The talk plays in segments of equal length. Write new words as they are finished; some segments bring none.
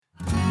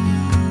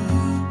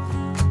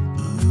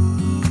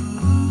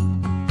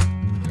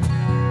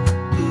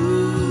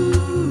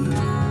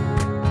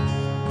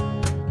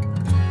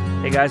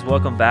guys,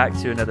 welcome back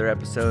to another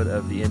episode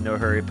of the In No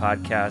Hurry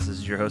podcast. This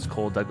is your host,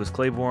 Cole Douglas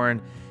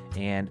Claiborne,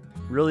 and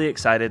really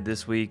excited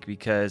this week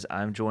because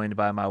I'm joined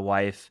by my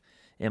wife,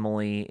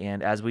 Emily,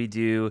 and as we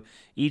do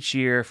each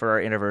year for our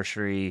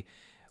anniversary,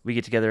 we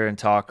get together and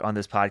talk on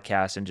this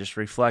podcast and just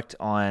reflect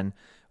on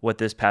what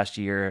this past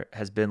year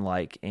has been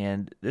like.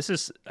 And this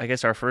is, I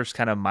guess, our first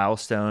kind of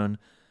milestone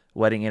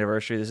wedding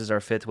anniversary. This is our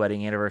 5th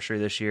wedding anniversary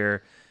this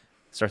year.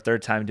 It's our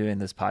 3rd time doing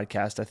this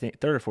podcast, I think,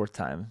 3rd or 4th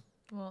time.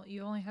 Well,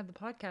 you only had the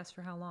podcast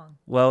for how long?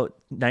 Well,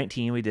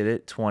 19, we did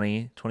it,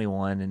 20,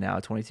 21, and now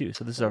 22.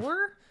 So this is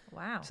our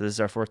Wow. So this is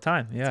our 4th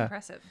time. That's Yeah.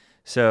 impressive.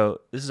 So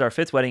this is our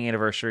 5th wedding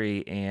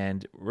anniversary,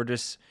 and we're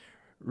just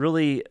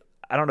really,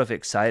 I don't know if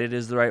excited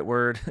is the right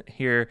word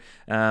here.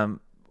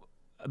 I've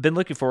been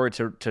looking forward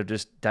to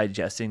just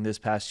digesting this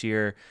past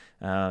year.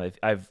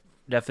 I've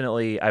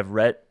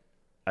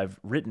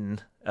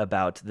written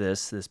about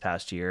this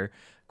past year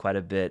quite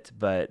a bit,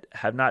 but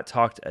have not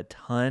talked a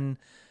ton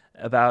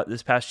about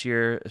this past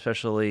year,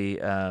 especially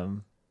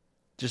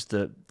just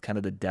the kind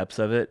of the depths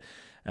of it.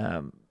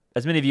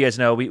 As many of you guys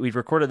know, we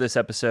recorded this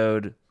type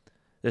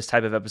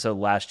of episode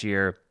last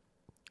year,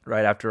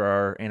 right after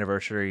our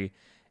anniversary,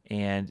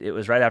 and it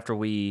was right after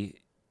we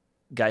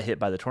got hit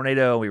by the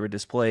tornado. We were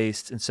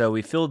displaced, and so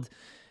we filled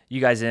you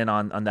guys in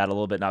on that a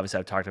little bit. And obviously,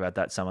 I've talked about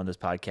that some on this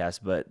podcast,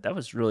 but that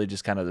was really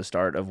just kind of the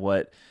start of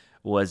what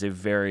was a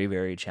very,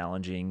 very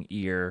challenging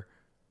year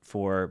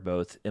for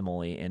both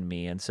Emily and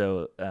me. And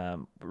so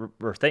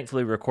we're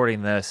thankfully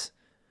recording this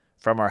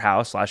from our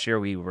house. Last year,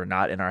 we were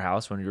not in our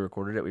house when we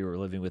recorded it. We were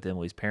living with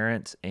Emily's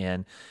parents,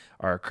 and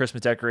our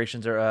Christmas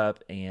decorations are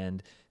up,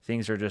 and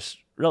things are just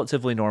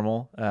relatively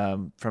normal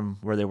from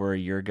where they were a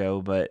year ago.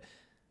 But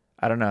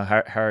I don't know.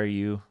 How are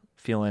you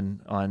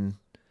feeling on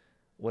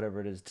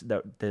whatever it is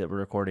that we're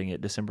recording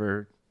it?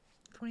 December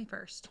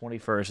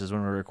 21st is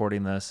when we're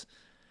recording this.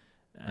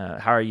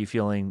 How are you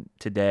feeling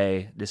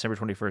today, December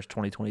 21st,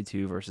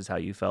 2022, versus how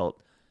you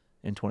felt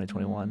in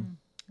 2021?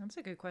 That's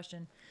a good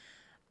question.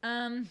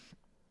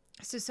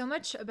 So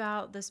much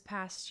about this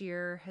past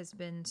year has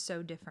been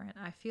so different.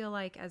 I feel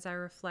like as I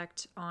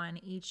reflect on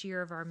each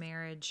year of our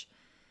marriage,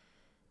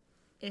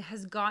 it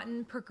has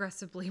gotten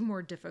progressively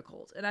more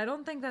difficult. And I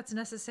don't think that's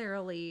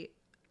necessarily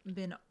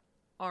been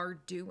our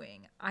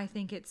doing. I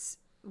think it's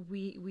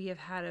we have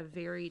had a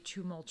very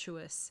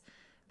tumultuous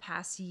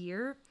past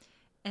year.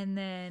 And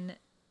then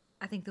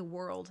I think the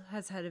world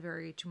has had a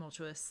very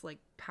tumultuous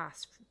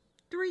past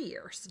 3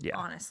 years,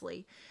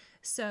 honestly.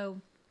 So,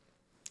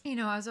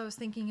 as I was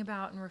thinking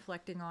about and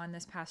reflecting on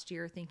this past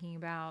year, thinking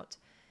about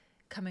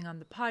coming on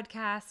the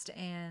podcast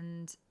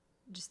and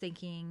just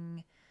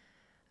thinking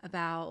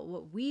about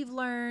what we've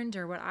learned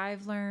or what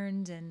I've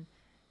learned and,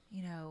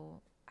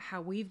 how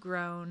we've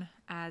grown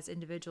as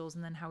individuals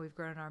and then how we've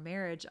grown in our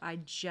marriage, I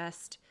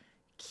just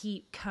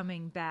keep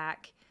coming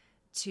back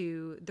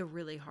to the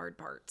really hard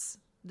parts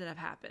that have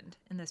happened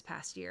in this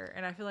past year.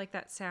 And I feel like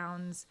that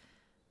sounds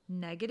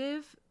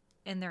negative,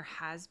 and there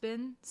has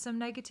been some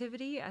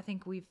negativity. I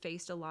think we've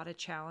faced a lot of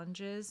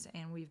challenges,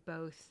 and we've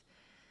both,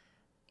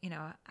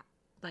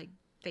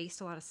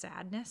 faced a lot of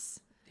sadness.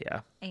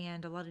 Yeah.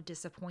 And a lot of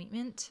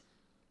disappointment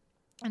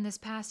in this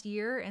past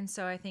year. And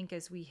so I think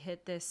as we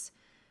hit this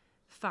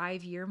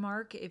 5-year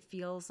mark, it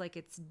feels like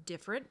it's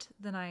different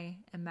than I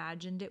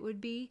imagined it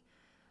would be.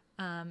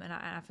 And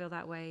I feel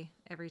that way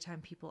every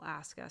time people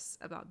ask us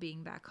about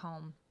being back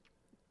home.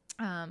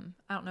 I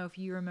don't know if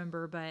you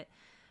remember, but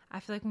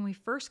I feel like when we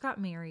first got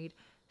married,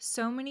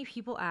 so many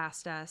people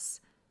asked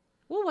us,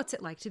 well, what's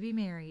it like to be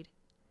married?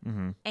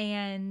 Mm-hmm.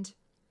 And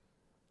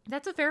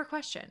that's a fair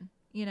question.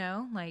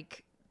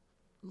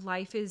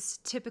 Life is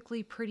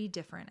typically pretty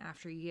different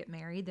after you get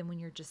married than when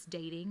you're just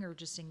dating or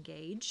just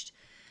engaged.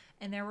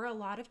 And there were a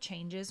lot of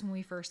changes when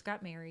we first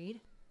got married.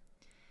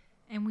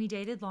 And we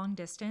dated long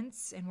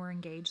distance and were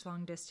engaged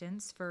long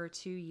distance for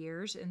 2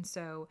 years. And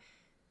so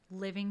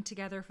living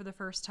together for the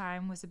first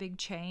time was a big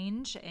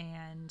change,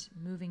 and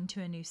moving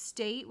to a new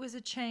state was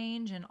a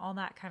change, and all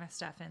that kind of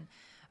stuff. And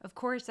of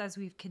course, as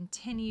we've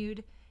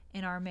continued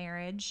in our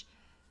marriage,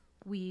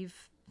 we've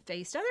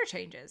faced other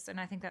changes. And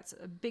I think that's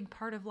a big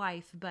part of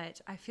life.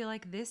 But I feel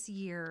like this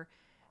year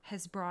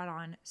has brought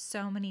on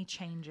so many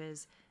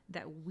changes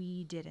that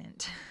we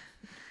didn't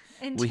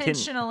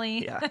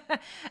intentionally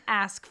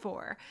ask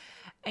for.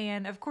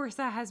 And of course,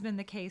 that has been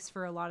the case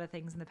for a lot of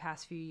things in the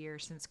past few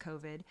years since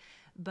COVID.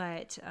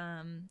 But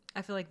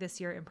I feel like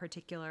this year in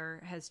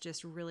particular has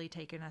just really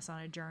taken us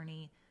on a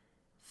journey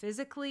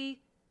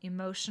physically,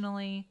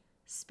 emotionally,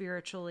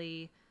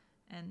 spiritually,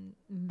 and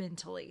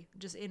mentally,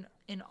 just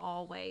in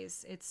all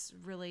ways. It's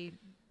really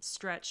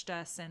stretched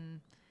us, and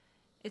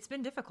it's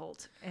been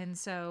difficult. And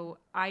so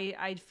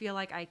I feel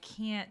like I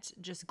can't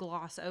just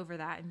gloss over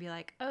that and be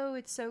like, oh,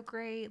 it's so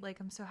great.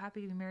 I'm so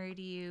happy to be married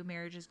to you.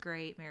 Marriage is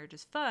great. Marriage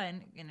is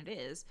fun. And it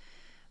is.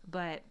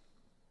 But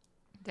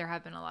there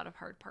have been a lot of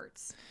hard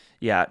parts.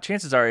 Yeah.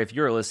 Chances are, if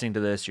you're listening to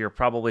this, you're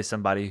probably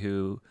somebody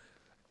who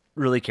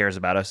really cares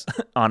about us.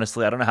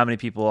 Honestly, I don't know how many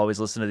people always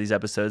listen to these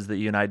episodes that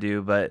you and I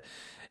do, but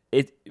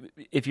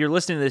if you're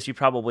listening to this, you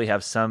probably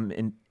have some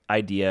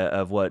idea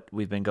of what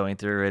we've been going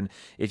through. And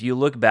if you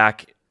look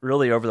back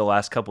really over the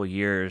last couple of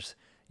years,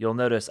 you'll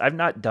notice I've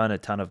not done a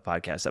ton of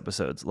podcast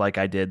episodes like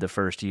I did the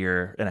first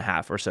year and a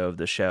half or so of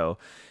the show.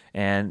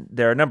 And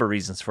there are a number of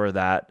reasons for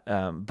that.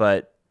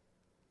 But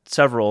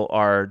several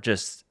are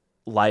just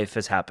life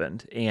has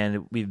happened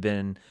and we've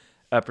been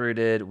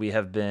uprooted. We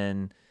have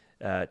been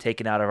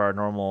taken out of our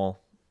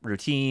normal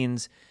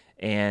routines.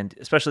 And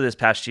especially this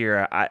past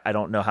year, I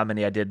don't know how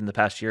many I did in the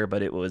past year,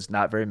 but it was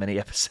not very many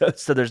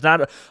episodes. So there's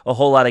not a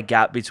whole lot of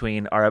gap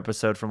between our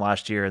episode from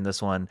last year and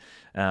this one,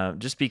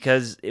 just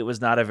because it was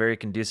not a very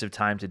conducive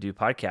time to do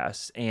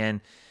podcasts.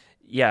 And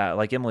yeah,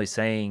 like Emily's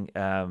saying,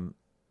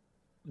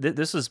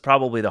 this was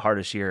probably the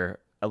hardest year,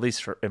 at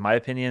least in my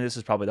opinion, this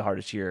is probably the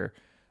hardest year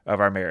of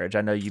our marriage.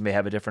 I know you may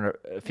have a different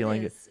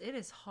feeling. It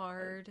is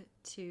hard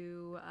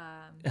to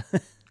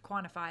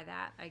quantify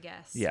that, I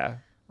guess. Yeah.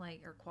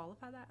 Like, or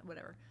qualify that,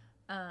 whatever.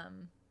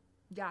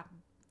 Yeah,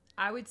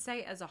 I would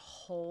say as a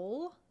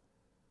whole,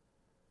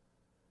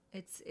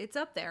 it's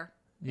up there.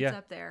 It's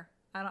up there.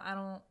 I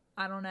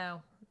don't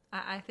know.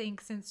 I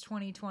think since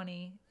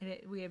 2020,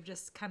 we have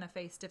just kind of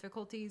faced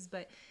difficulties,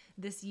 but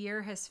this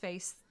year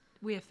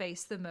we have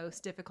faced the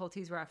most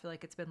difficulties where I feel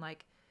like it's been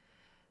like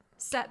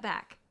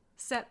setback.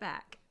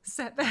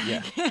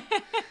 Yeah.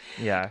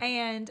 Yeah.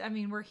 And I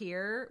mean, we're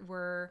here.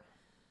 We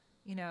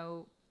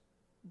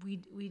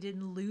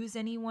didn't lose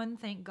anyone,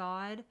 thank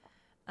God.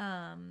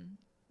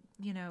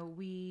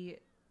 We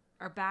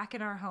are back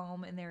in our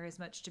home and there is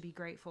much to be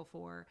grateful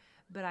for.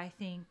 But I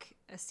think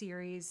a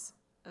series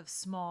of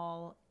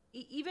small,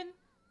 even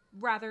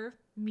rather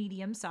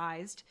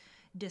medium-sized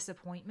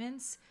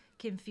disappointments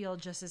can feel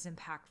just as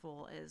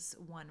impactful as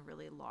one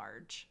really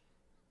large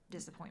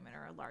disappointment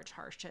or a large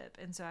hardship.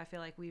 And so I feel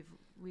like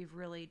we've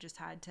really just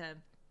had to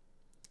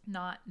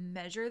not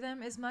measure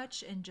them as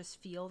much and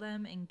just feel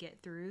them and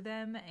get through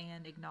them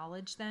and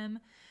acknowledge them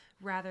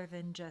rather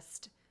than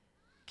just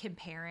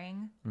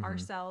comparing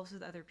ourselves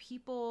with other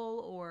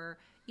people or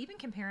even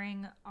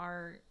comparing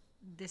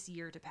this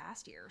year to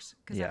past years.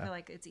 Because I feel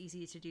like it's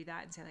easy to do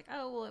that and say like,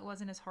 oh, well, it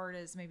wasn't as hard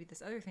as maybe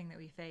this other thing that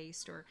we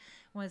faced, or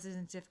wasn't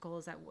as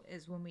difficult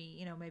as when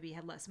we, maybe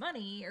had less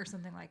money or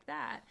something like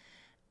that.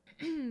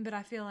 But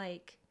I feel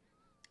like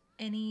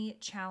any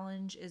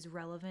challenge is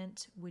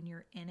relevant when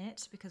you're in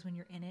it, because when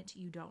you're in it,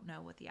 you don't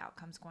know what the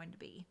outcome's going to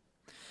be.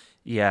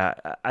 Yeah,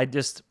 I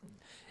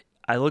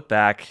look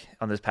back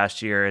on this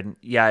past year, and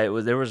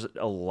there was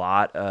a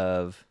lot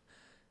of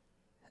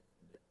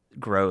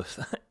growth,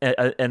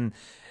 and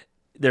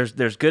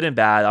there's good and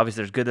bad.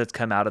 Obviously, there's good that's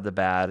come out of the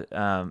bad.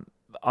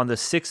 On the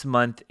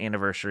 6-month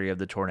anniversary of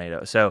the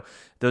tornado. So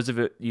those of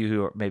you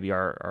who maybe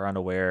are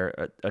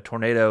unaware, a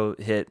tornado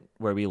hit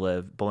where we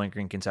live, Bowling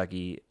Green,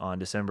 Kentucky, on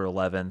December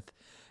 11th,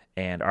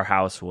 and our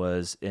house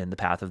was in the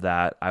path of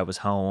that. I was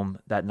home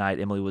that night.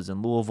 Emily was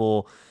in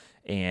Louisville,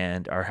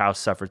 and our house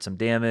suffered some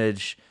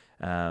damage.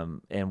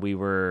 And we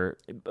were,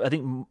 I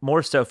think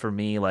more so for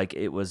me, like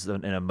it was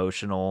an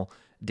emotional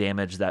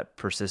damage that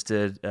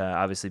persisted.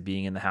 Obviously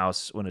being in the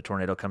house when a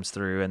tornado comes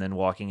through and then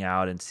walking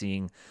out and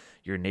seeing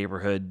your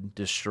neighborhood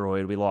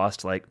destroyed. We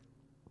lost like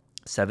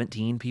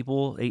 17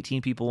 people,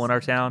 18 people in our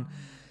town,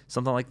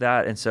 something like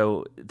that. And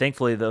so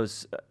thankfully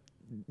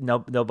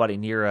nobody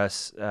near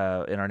us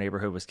in our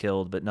neighborhood was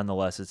killed, but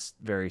nonetheless, it's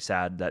very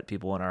sad that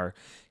people in our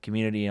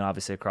community and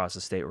obviously across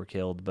the state were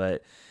killed.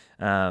 But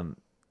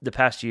the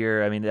past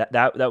year, I mean,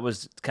 that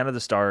was kind of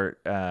the start.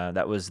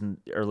 That was in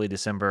early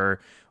December.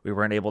 We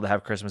weren't able to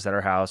have Christmas at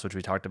our house, which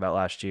we talked about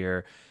last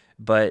year.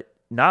 But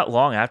not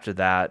long after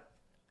that,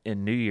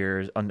 on New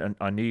Year's,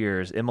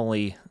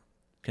 Emily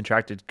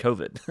contracted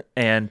COVID.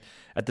 And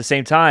at the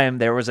same time,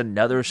 there was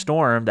another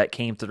storm that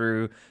came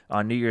through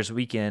on New Year's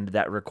weekend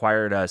that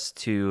required us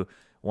to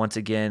once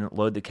again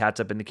load the cats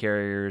up into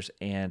carriers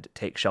and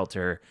take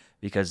shelter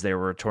because there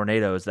were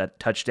tornadoes that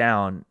touched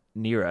down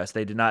near us.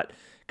 They did not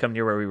come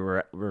near where we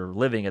were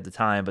living at the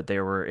time, but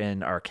they were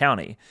in our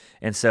county.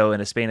 And so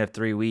in a span of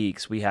 3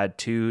 weeks, we had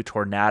 2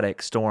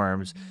 tornadic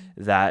storms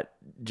that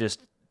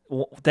just,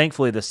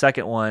 thankfully the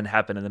second one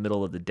happened in the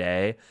middle of the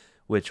day,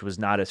 which was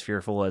not as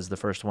fearful as the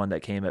first one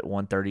that came at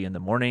 1:30 in the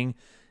morning.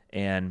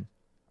 And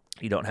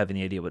you don't have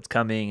any idea what's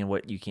coming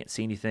and you can't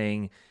see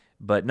anything.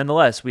 But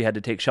nonetheless, we had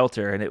to take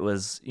shelter. And it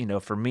was,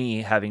 for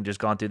me, having just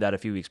gone through that a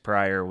few weeks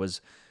prior was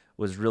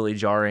really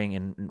jarring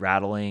and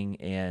rattling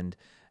and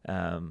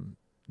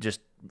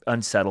just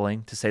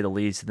unsettling, to say the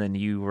least. And then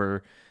you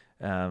were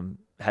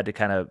had to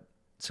kind of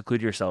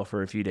seclude yourself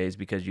for a few days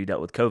because you dealt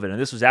with COVID. And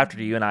this was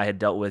after you and I had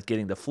dealt with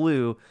getting the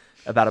flu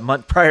about a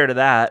month prior to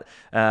that,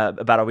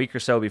 about a week or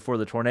so before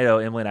the tornado.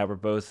 Emily and I were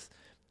both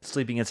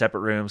sleeping in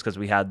separate rooms because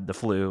we had the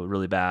flu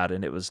really bad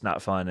and it was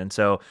not fun. And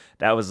so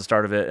that was the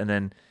start of it. And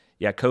then,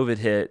 COVID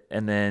hit.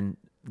 And then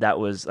that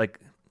was like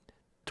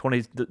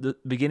the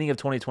beginning of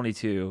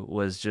 2022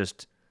 was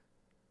just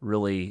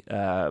really,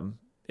 the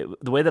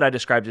way that I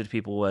described it to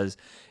people was,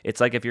 it's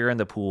like if you're in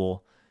the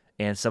pool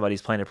and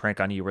somebody's playing a prank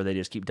on you where they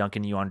just keep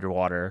dunking you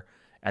underwater,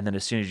 and then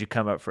as soon as you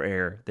come up for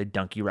air, they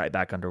dunk you right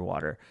back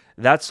underwater.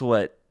 That's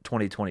what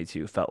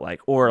 2022 felt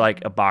like, or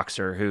like a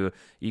boxer who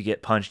you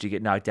get punched, you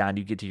get knocked down,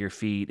 you get to your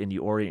feet and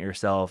you orient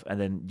yourself, and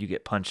then you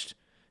get punched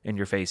in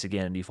your face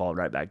again and you fall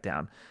right back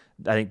down.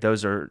 I think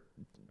those are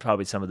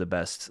probably some of the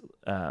best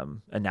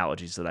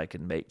analogies that I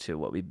can make to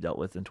what we've dealt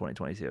with in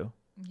 2022.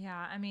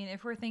 Yeah, I mean,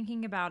 if we're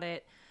thinking about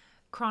it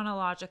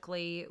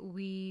chronologically,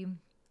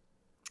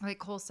 like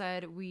Cole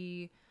said,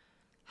 we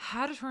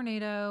had a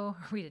tornado.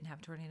 We didn't have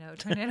a tornado. A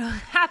tornado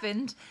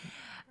happened.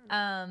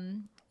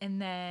 And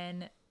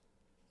then,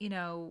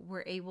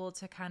 we're able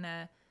to kind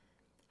of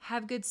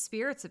have good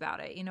spirits about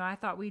it. I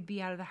thought we'd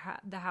be out of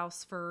the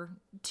house for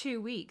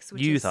 2 weeks,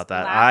 which You is thought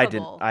that.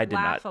 laughable, I did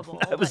laughable,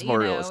 not. I was but, more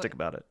realistic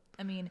about it.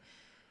 I mean,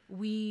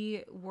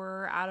 we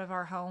were out of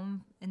our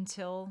home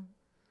until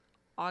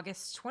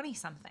August 20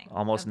 something.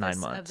 Almost 9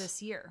 months. Of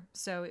this year.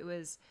 So it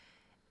was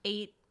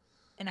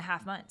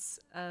 8.5 months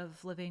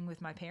of living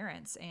with my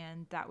parents.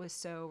 And that was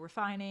so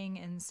refining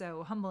and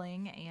so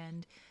humbling.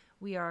 And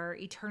we are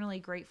eternally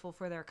grateful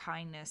for their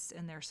kindness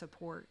and their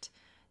support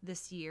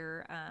this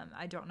year.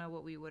 I don't know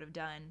what we would have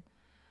done.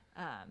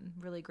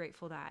 Really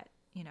grateful that,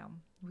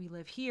 we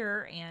live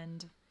here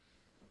and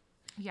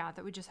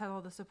that we just had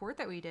all the support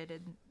that we did.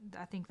 And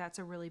I think that's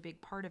a really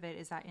big part of it,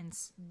 is that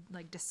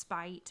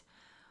despite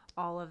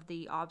all of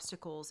the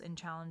obstacles and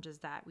challenges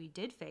that we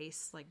did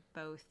face, like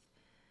both,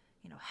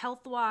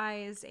 health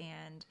wise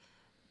and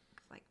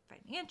like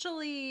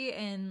financially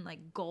and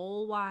like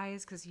goal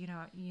wise, because you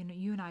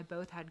and I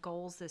both had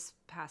goals this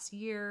past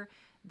year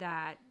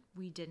that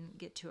we didn't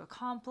get to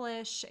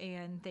accomplish,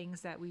 and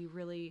things that we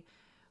really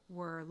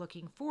were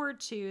looking forward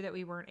to that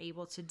we weren't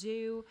able to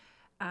do.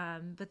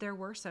 But there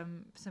were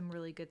some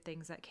really good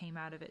things that came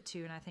out of it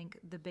too. And I think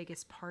the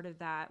biggest part of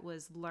that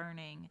was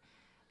learning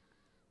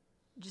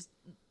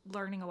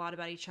a lot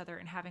about each other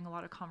and having a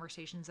lot of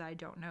conversations that I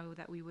don't know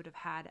that we would have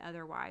had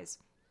otherwise.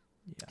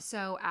 Yeah.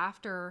 So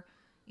after,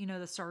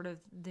 the start of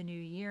the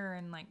new year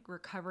and like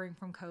recovering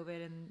from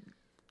COVID, and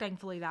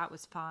thankfully that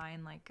was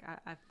fine. Like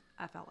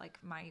I felt like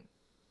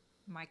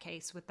my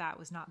case with that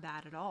was not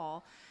bad at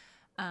all.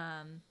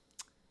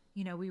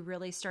 We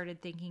really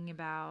started thinking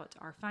about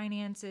our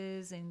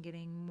finances and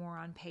getting more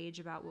on page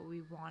about what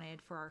we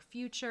wanted for our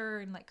future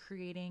and like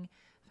creating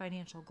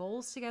financial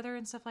goals together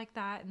and stuff like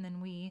that. And then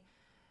we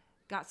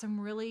got some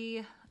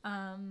really,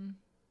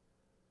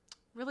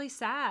 really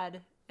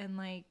sad and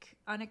like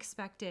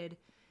unexpected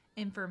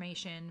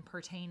information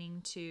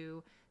pertaining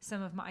to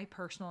some of my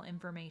personal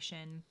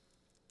information,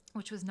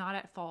 which was not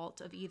at fault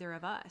of either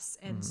of us.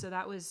 And so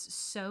that was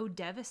so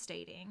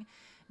devastating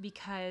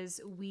because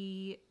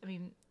I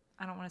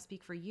don't want to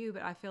speak for you,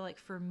 but I feel like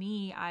for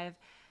me, I've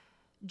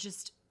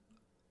just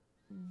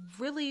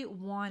really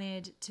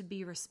wanted to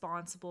be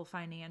responsible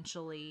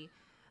financially,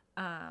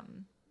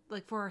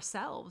 like for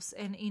ourselves.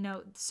 And,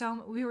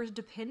 so we were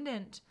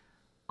dependent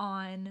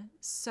on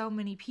so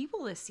many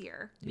people this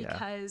year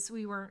because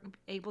we weren't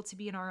able to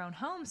be in our own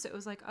home. So it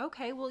was like,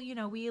 okay, well,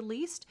 we at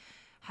least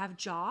have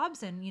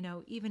jobs, and,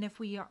 even if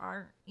we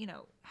aren't,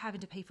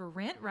 having to pay for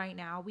rent right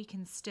now, we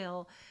can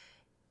still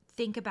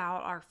think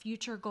about our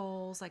future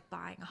goals, like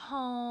buying a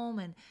home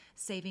and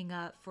saving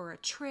up for a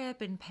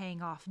trip and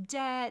paying off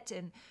debt.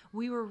 And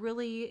we were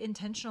really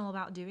intentional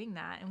about doing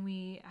that. And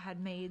we had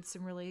made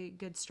some really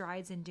good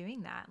strides in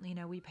doing that.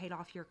 We paid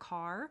off your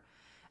car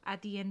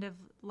at the end of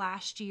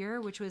last year,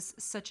 which was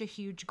such a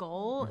huge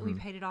goal. We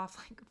paid it off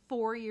like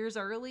 4 years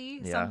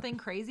early, something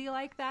crazy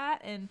like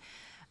that. And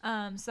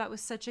so that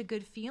was such a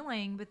good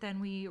feeling. But then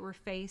we were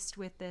faced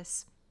with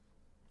this,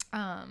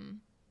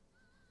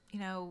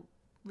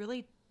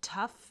 really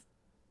tough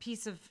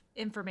piece of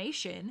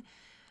information.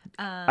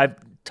 I've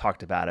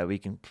talked about it. We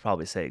can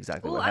probably say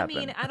exactly what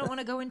happened. I don't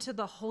want to go into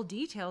the whole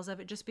details of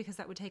it just because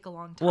that would take a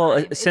long time. Well,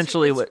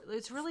 essentially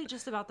it's really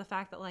just about the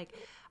fact that like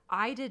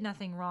I did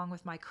nothing wrong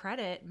with my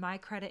credit. My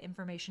credit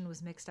information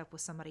was mixed up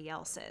with somebody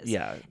else's.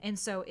 Yeah. And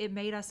so it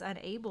made us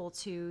unable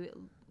to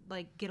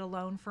like get a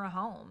loan for a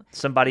home.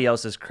 Somebody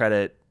else's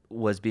credit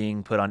was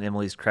being put on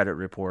Emily's credit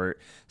report.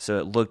 So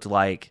it looked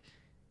like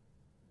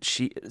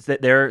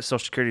their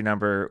social security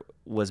number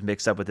was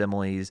mixed up with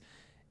Emily's,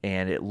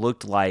 and it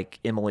looked like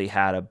Emily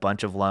had a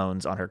bunch of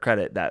loans on her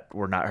credit that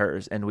were not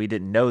hers. And we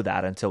didn't know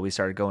that until we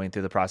started going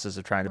through the process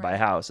of trying to buy a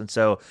house. And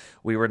so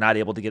we were not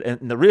able to get,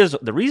 and the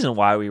reason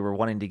why we were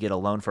wanting to get a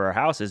loan for our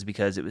house is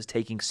because it was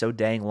taking so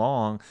dang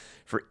long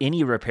for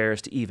any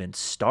repairs to even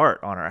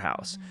start on our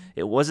house.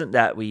 It wasn't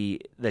that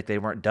they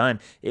weren't done.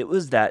 It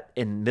was that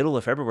in middle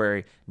of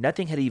February,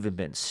 nothing had even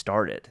been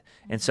started.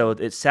 And so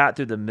it sat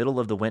through the middle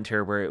of the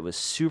winter where it was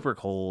super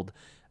cold,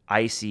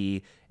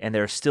 icy, and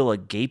there's still a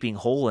gaping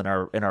hole in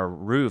our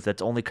roof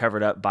that's only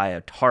covered up by a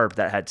tarp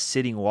that had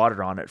sitting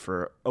water on it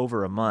for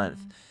over a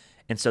month.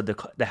 And so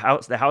the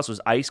house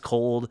was ice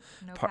cold,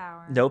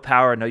 no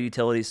power, no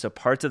utilities. So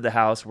parts of the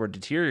house were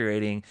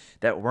deteriorating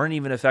that weren't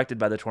even affected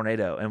by the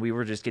tornado. And we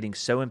were just getting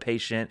so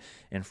impatient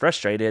and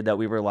frustrated that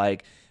we were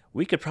like,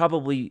 we could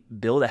probably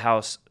build a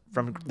house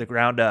from the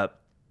ground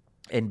up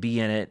and be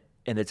in it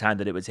in the time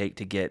that it would take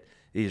to get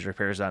these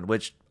repairs done,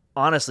 which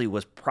honestly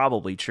was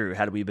probably true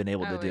had we been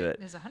able to do it.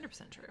 It is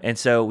 100% true. And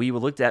so we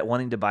looked at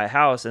wanting to buy a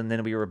house, and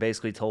then we were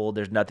basically told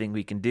there's nothing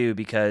we can do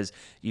because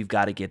you've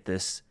got to get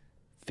this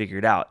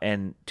figured out.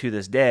 And to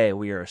this day,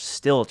 we are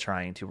still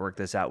trying to work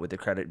this out with the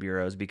credit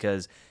bureaus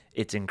because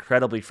it's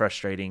incredibly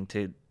frustrating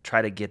to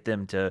try to get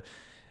them to,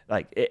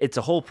 like, it's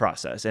a whole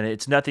process. And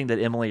it's nothing that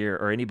Emily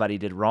or anybody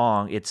did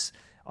wrong. It's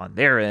on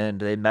their end.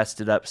 They messed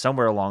it up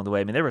somewhere along the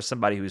way. I mean, there was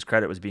somebody whose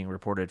credit was being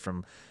reported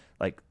from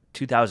like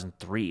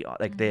 2003,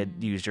 like they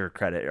had used your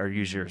credit or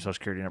used your social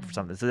security number for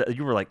something. So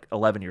you were like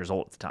 11 years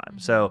old at the time.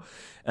 So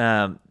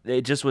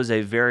it just was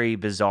a very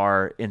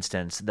bizarre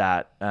instance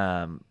that,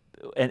 and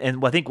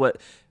I think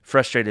what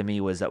frustrated me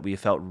was that we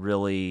felt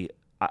really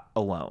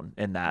alone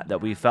in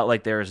that we felt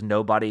like there is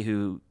nobody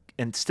who,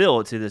 and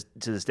still to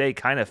this day,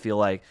 kind of feel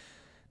like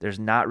there's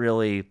not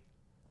really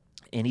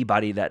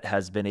anybody that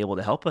has been able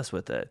to help us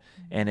with it.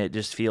 And it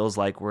just feels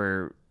like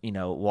we're,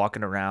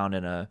 walking around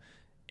in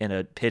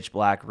a pitch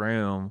black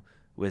room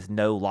with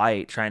no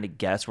light trying to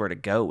guess where to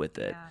go with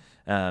it.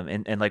 Yeah.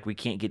 And like we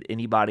can't get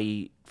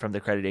anybody from the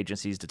credit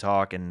agencies to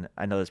talk. And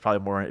I know there's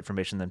probably more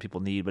information than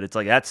people need, but it's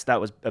like that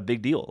was a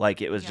big deal.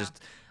 Like it was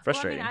just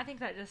frustrating. Well, I think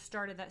that just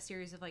started that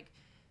series of like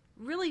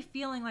really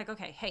feeling like,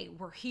 okay, hey,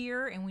 we're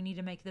here and we need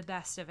to make the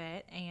best of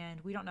it.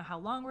 And we don't know how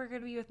long we're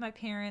going to be with my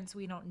parents.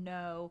 We don't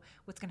know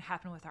what's going to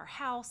happen with our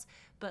house,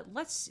 but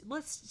let's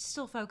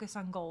still focus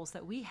on goals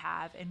that we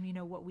have and,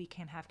 what we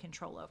can have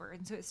control over.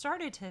 And so it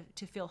started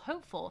to feel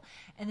hopeful.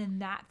 And then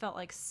that felt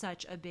like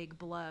such a big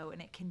blow,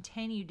 and it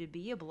continued to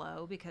be a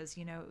blow because,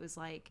 it was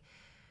like,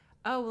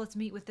 oh, well, let's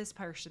meet with this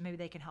person. Maybe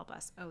they can help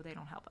us. Oh, they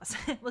don't help us.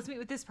 Let's meet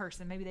with this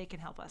person. Maybe they can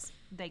help us.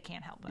 They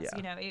can't help us.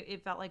 Yeah.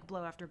 It felt like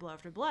blow after blow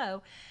after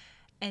blow.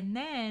 And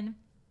then,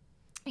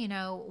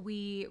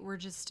 we were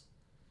just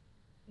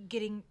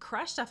getting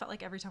crushed. I felt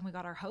like every time we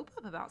got our hope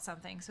up about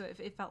something. So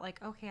it felt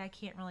like, okay, I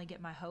can't really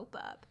get my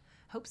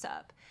hopes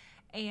up.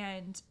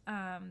 And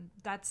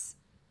that's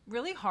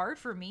really hard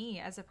for me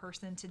as a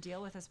person to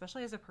deal with,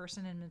 especially as a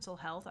person in mental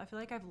health. I feel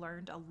like I've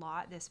learned a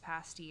lot this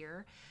past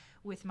year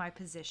with my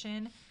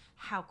position,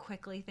 how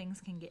quickly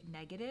things can get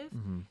negative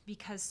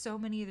because so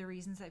many of the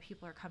reasons that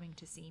people are coming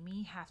to see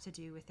me have to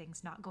do with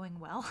things not going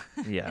well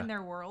in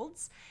their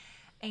worlds.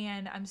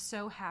 And I'm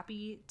so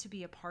happy to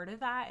be a part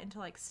of that and to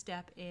like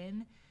step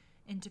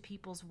into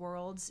people's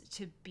worlds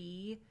to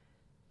be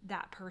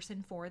that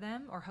person for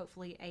them, or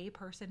hopefully a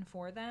person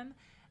for them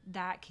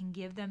that can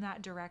give them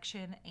that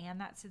direction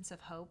and that sense of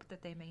hope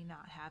that they may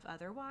not have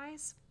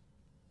otherwise.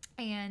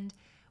 And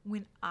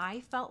when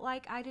I felt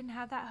like I didn't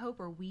have that hope,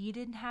 or we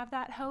didn't have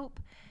that hope,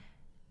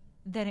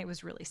 then it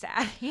was really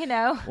sad,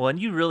 Well, and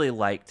you really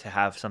like to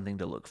have something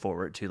to look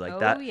forward to, like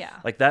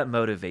like that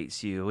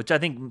motivates you, which I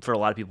think for a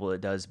lot of people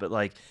it does. But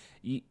like,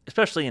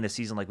 especially in a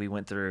season like we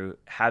went through,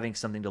 having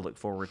something to look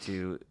forward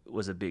to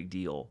was a big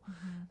deal.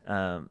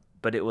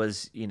 But it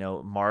was,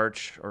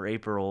 March or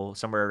April,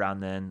 somewhere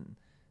around then,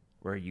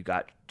 where you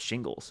got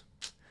shingles.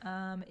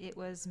 It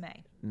was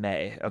May.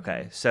 May.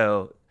 Okay.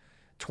 So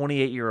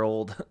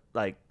 28-year-old,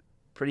 like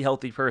pretty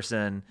healthy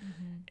person.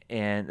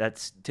 And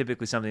that's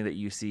typically something that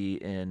you see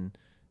in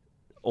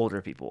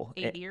older people.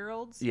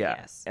 80-year-olds? Yeah.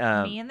 Yes.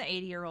 Me and the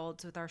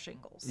 80-year-olds with our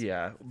shingles.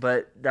 Yeah.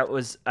 But that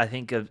was, I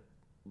think,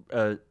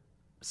 a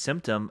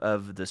symptom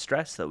of the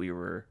stress that we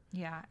were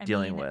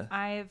dealing with.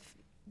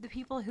 The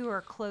people who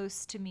are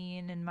close to me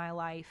and in my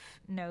life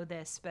know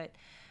this, but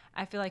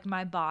I feel like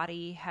my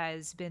body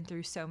has been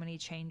through so many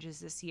changes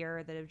this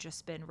year that have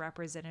just been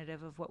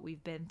representative of what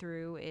we've been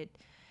through.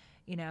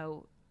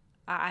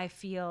 I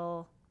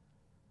feel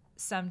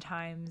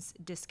sometimes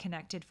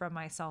disconnected from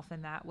myself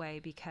in that way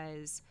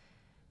because,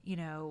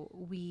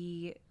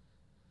 we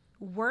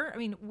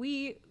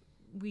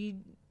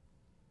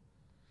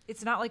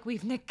it's not like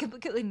we've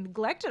completely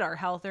neglected our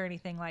health or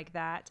anything like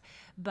that.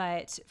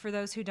 But for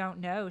those who don't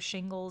know,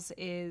 shingles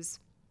is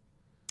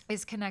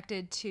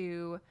connected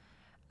to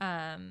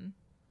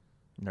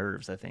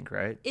nerves, I think,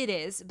 right? It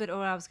is, but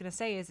what I was going to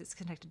say is it's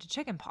connected to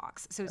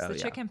chickenpox. So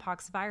it's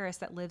chickenpox virus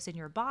that lives in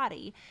your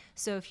body.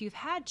 So if you've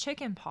had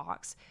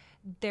chickenpox,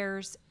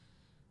 there's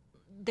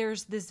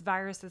this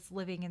virus that's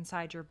living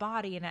inside your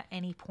body, and at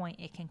any point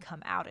it can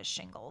come out as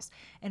shingles.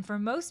 And for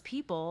most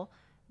people,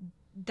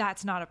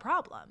 that's not a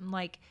problem.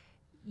 Like,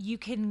 you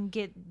can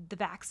get the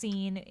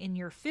vaccine in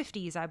your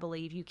 50s, I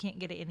believe. You can't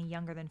get it any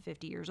younger than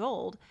 50 years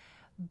old.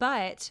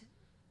 But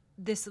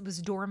this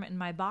was dormant in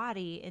my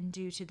body, and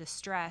due to the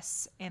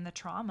stress and the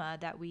trauma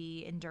that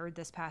we endured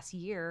this past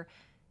year,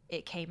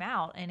 it came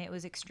out, and it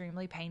was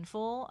extremely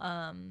painful.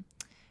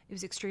 It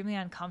was extremely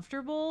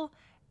uncomfortable,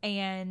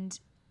 and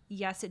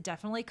yes, it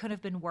definitely could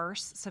have been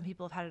worse. Some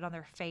people have had it on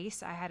their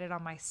face. I had it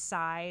on my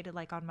side,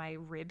 like on my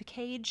rib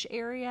cage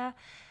area,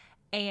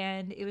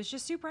 and it was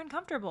just super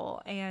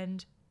uncomfortable.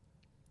 And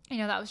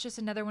that was just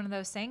another one of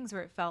those things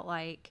where it felt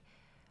like,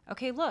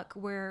 okay, look,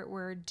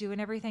 we're doing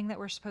everything that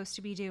we're supposed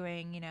to be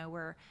doing.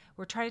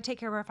 We're trying to take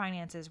care of our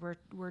finances.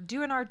 We're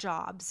doing our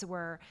jobs.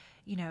 We're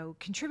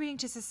contributing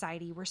to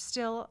society. We're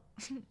still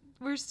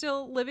we're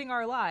still living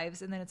our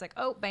lives. And then it's like,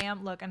 oh,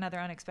 bam, look, another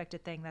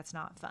unexpected thing that's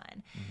not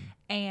fun.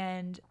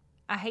 And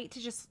I hate to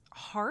just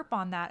harp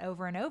on that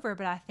over and over,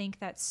 but I think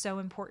that's so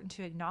important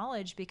to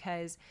acknowledge,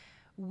 because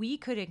we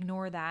could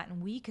ignore that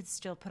and we could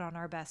still put on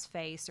our best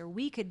face, or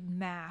we could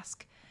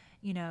mask,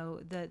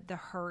 the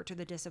hurt or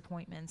the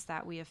disappointments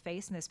that we have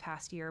faced in this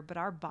past year, but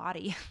our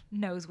body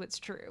knows what's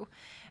true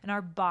and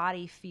our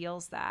body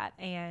feels that.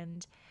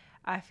 And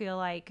I feel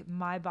like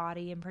my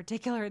body in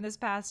particular in this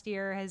past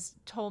year has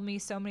told me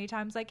so many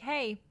times, like,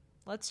 hey,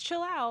 let's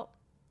chill out.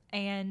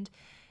 And,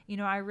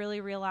 I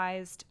really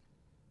realized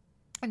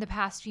in the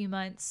past few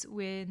months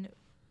when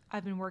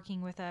I've been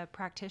working with a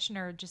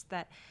practitioner, just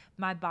that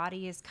my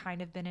body has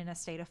kind of been in a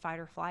state of fight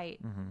or flight,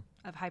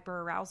 of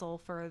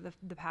hyperarousal for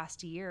the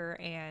past year.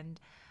 And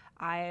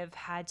I've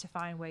had to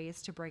find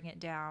ways to bring it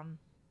down,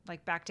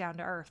 like back down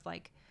to earth.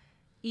 Like,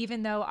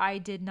 even though I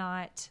did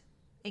not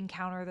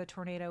encounter the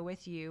tornado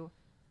with you,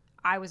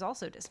 I was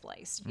also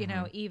displaced,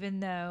 even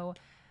though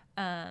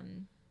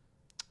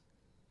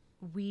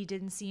we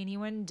didn't see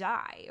anyone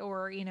die,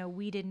 or,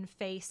 we didn't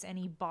face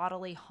any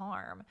bodily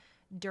harm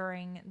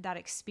during that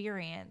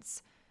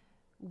experience.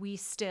 We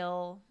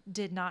still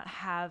did not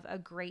have a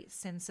great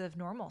sense of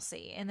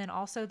normalcy. And then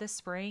also this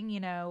spring,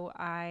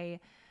 I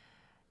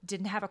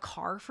didn't have a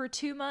car for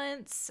 2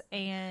 months,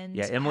 and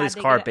Emily's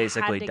car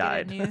basically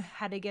died.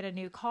 Had to get a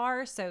new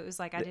car. So it was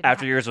like,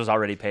 after yours was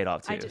already paid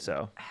off too. I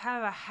didn't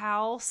have a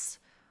house.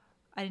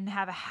 I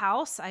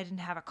didn't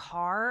have a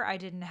car. I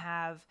didn't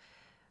have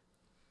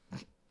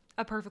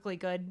a perfectly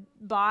good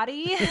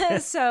body.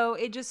 So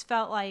it just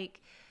felt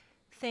like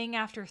thing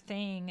after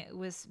thing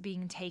was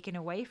being taken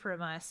away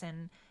from us.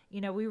 And,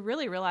 we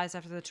really realized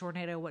after the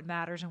tornado what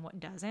matters and what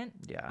doesn't.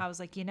 Yeah. I was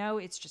like,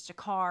 it's just a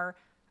car.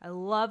 I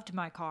loved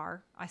my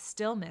car. I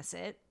still miss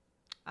it.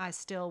 I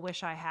still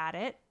wish I had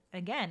it.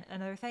 Again,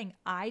 another thing,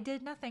 I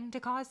did nothing to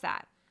cause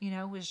that.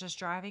 Was just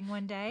driving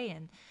one day,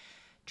 and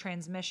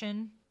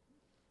transmission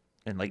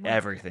and like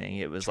everything.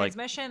 It was like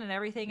transmission and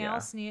everything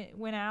else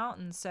went out.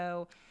 And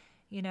so,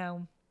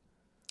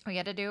 we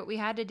had to do what we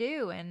had to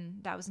do.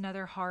 And that was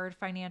another hard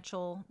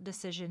financial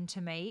decision to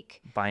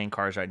make. Buying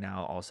cars right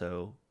now,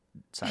 also,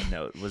 side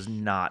note, was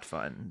not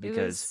fun,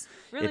 because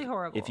it was really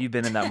horrible. If you've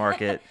been in that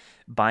market,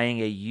 buying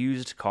a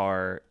used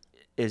car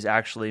is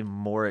actually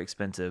more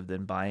expensive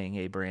than buying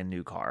a brand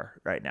new car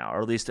right now,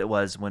 or at least it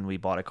was when we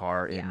bought a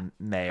car in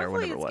May. Hopefully or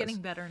whenever it was. It's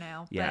getting better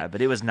now. Yeah,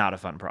 but it was not a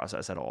fun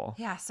process at all.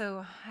 Yeah,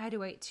 so I had to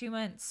wait 2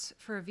 months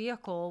for a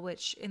vehicle,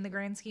 which in the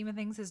grand scheme of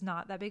things is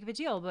not that big of a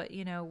deal. But,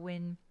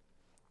 when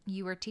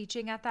you were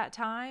teaching at that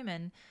time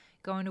and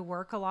going to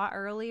work a lot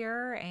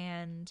earlier,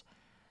 and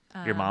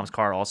your mom's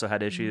car also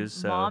had issues.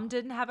 So Mom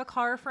didn't have a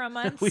car for a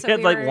month. we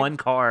had like one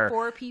car.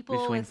 4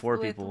 people between with, 4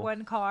 with people.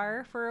 one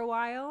car for a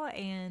while.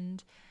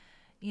 And,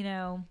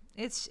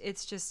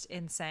 it's just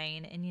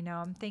insane. And,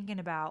 I'm thinking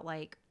about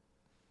like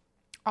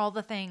all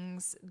the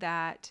things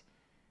that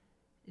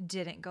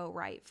didn't go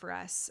right for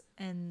us.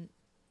 And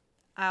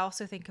I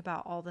also think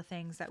about all the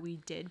things that we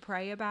did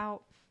pray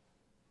about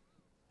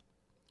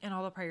and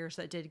all the prayers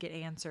that did get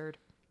answered,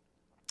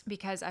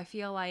 because I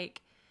feel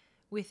like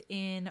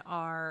within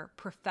our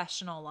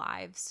professional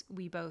lives,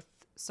 we both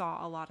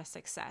saw a lot of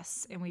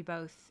success and we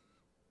both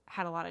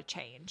had a lot of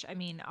change. I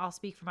mean, I'll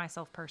speak for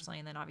myself personally,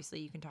 and then obviously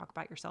you can talk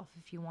about yourself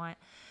if you want.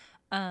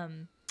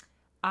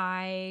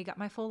 I got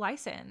my full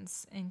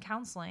license in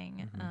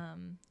counseling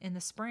in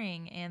the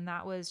spring, and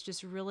that was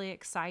just really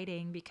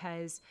exciting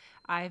because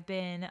I've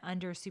been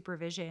under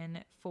supervision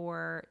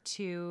for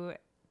two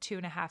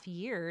and a half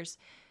years,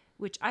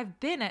 which I've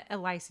been a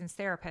licensed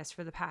therapist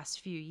for the past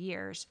few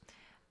years.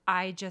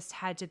 I just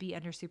had to be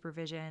under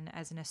supervision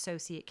as an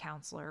associate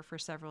counselor for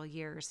several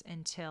years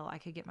until I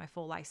could get my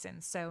full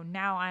license. So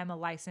now I'm a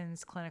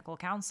licensed clinical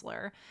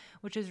counselor,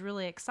 which is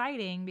really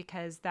exciting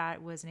because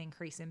that was an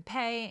increase in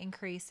pay,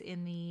 increase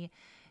in the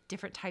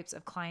different types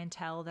of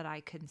clientele that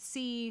I could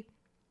see.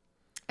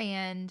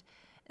 And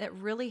it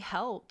really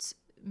helped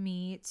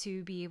me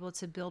to be able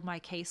to build my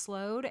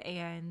caseload,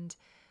 and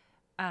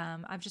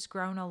I've just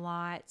grown a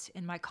lot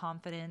in my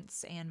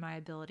confidence and my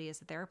ability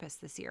as a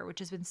therapist this year, which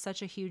has been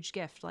such a huge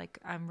gift. Like,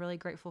 I'm really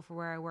grateful for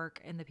where I work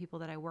and the people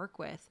that I work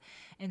with.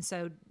 And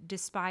so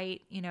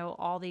despite,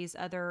 all these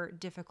other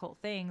difficult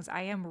things,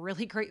 I am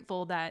really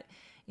grateful that,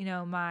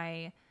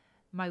 my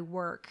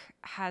work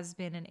has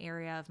been an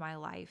area of my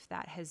life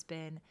that has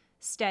been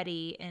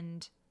steady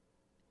and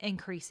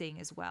increasing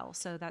as well.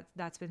 So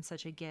that's been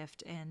such a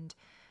gift. And,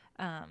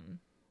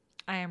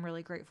 I am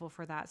really grateful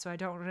for that. So I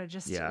don't want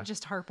to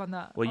just harp on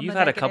the. Well, you've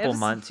had a couple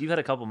months. You've had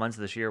a couple months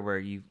this year where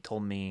you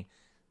told me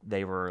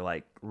they were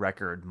like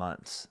record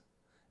months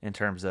in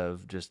terms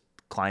of just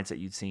clients that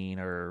you'd seen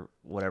or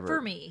whatever.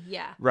 For me,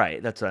 yeah.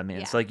 Right. That's what I mean.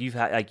 Yeah. It's like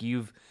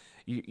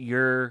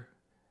your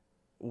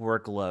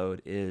workload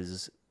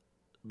is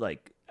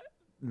like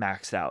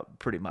maxed out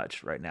pretty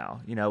much right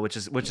now, which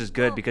is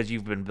good because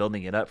you've been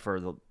building it up for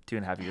the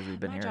 2.5 years we've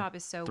been here. My job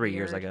is so 3 weird.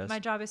 years, I guess. My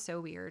job is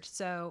so weird.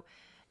 So,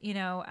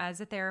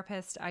 as a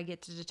therapist, I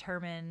get to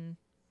determine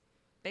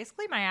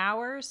basically my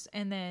hours.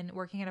 And then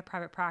working at a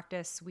private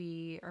practice,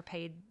 we are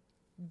paid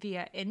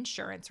via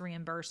insurance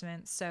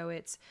reimbursements. So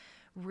it's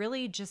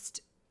really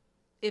just,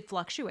 it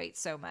fluctuates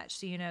so much.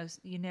 So,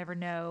 you never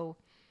know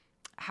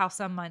how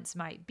some months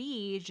might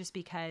be, just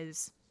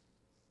because,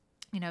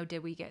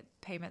 did we get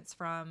payments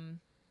from,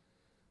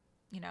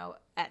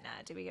 Aetna?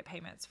 Did we get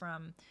payments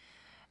from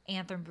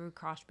Anthem, Blue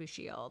Cross Blue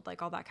Shield,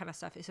 like all that kind of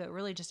stuff? So it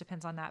really just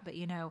depends on that. But,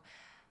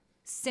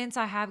 since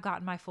I have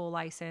gotten my full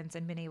license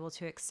and been able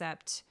to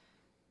accept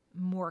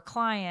more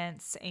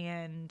clients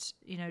and,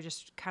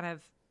 just kind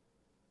of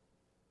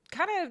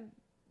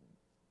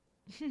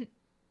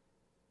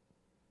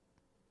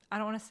I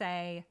don't want to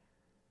say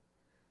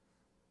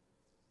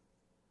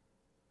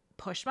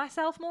push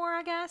myself more,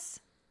 I guess,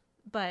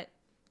 but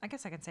I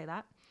guess I can say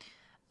that.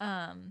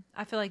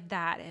 I feel like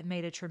that it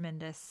made a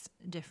tremendous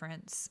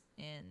difference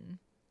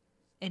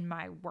in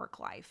my work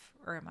life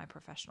or in my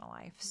professional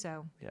life.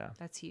 So Yeah.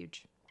 that's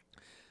huge.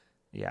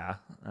 Yeah.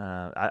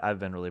 I've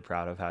been really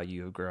proud of how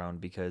you have grown,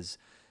 because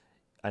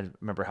I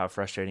remember how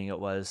frustrating it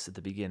was at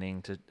the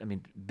beginning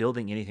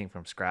building anything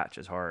from scratch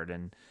is hard.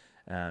 And,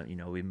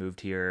 we moved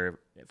here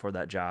for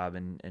that job,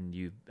 and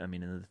you, in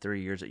the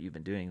 3 years that you've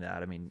been doing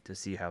that, to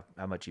see how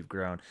much you've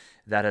grown,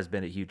 that has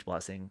been a huge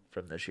blessing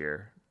from this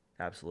year.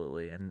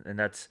 Absolutely. And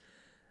that's,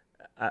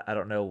 I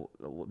don't know,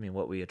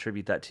 what we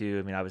attribute that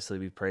to. Obviously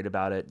we've prayed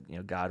about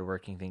it, God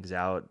working things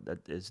out,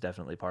 that is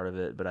definitely part of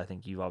it. But I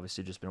think you've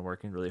obviously just been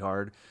working really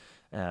hard.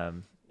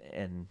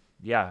 And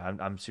yeah,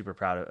 I'm super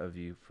proud of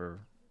you for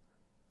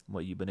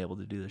what you've been able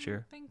to do this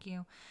year. Thank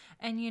you.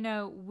 And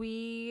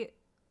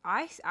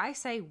I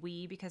say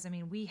we because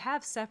we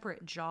have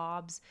separate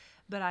jobs,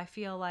 but I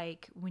feel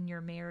like when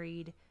you're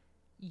married,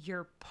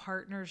 your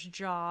partner's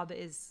job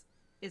is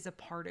a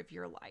part of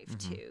your life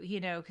too,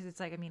 because it's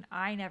like,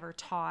 I never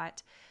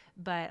taught,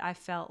 but I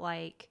felt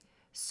like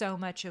so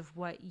much of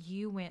what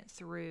you went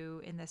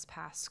through in this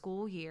past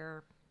school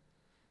year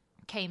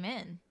came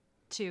in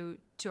to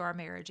our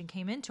marriage and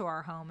came into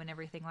our home and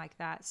everything like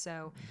that.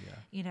 So,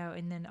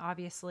 and then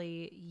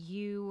obviously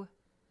you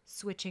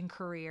switching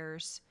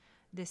careers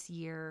this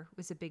year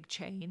was a big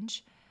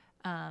change.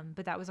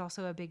 But that was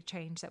also a big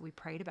change that we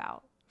prayed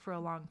about for a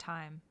long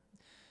time.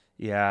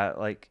 Yeah.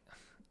 Like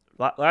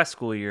last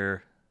school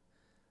year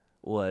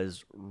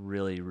was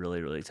really,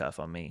 really, really tough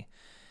on me.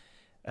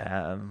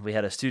 We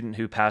had a student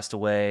who passed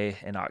away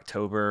in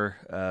October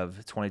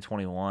of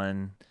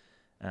 2021,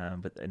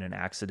 but in an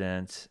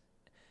accident.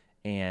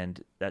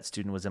 And that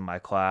student was in my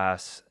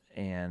class,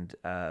 and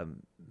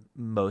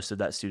most of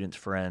that student's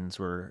friends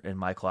were in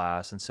my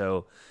class. And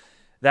so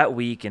that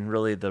week and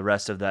really the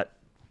rest of that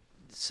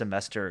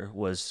semester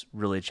was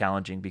really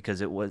challenging, because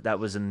that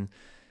was in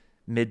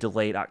mid to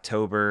late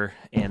October,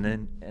 and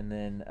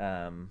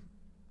then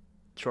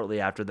shortly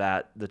after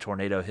that the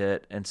tornado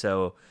hit, and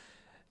so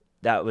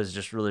that was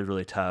just really,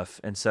 really tough.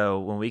 And so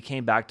when we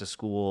came back to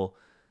school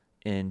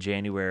in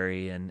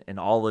January, and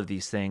all of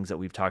these things that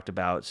we've talked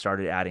about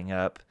started adding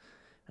up,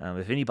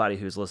 if anybody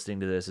who's listening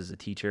to this is a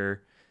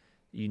teacher,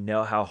 you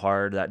know how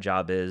hard that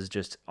job is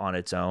just on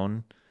its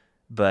own.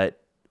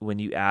 But when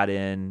you add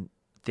in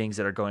things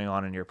that are going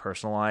on in your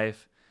personal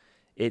life,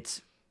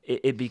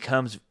 it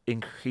becomes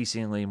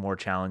increasingly more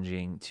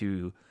challenging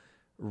to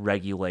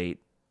regulate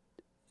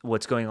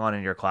what's going on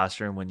in your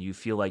classroom when you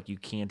feel like you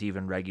can't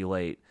even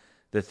regulate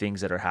the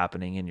things that are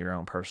happening in your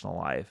own personal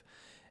life.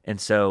 And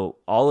so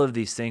all of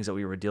these things that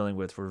we were dealing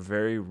with were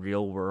very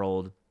real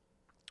world,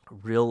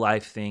 real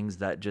life things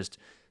that just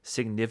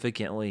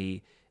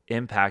significantly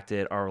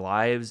impacted our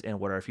lives and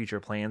what our future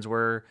plans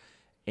were.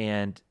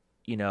 And,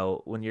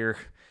 when you're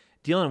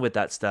dealing with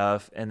that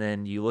stuff, and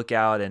then you look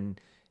out and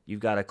you've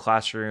got a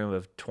classroom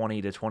of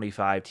 20 to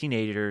 25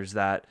 teenagers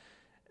that,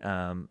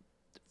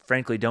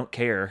 frankly, don't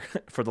care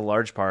for the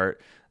large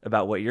part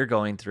about what you're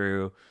going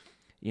through.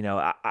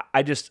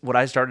 I just, what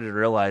I started to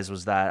realize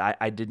was that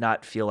I did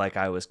not feel like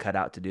I was cut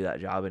out to do that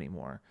job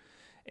anymore.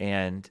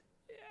 And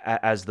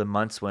as the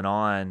months went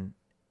on,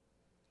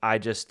 I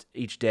just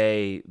each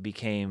day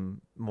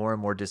became more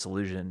and more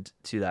disillusioned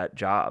to that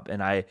job.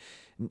 And I,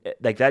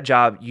 like that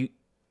job,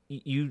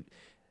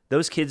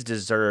 those kids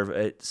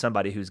deserve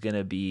somebody who's going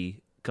to be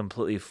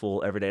completely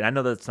full every day. And I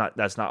know that's not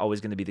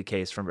always going to be the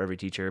case from every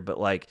teacher, but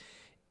like,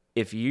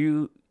 if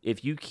you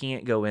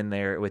can't go in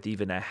there with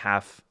even a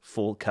half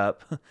full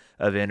cup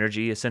of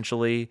energy,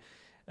 essentially,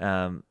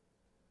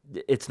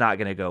 it's not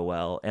going to go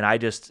well. And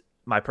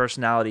my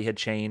personality had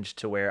changed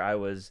to where I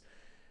was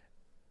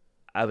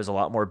a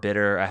lot more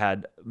bitter. I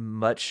had a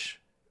much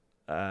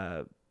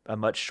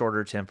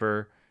shorter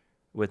temper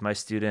with my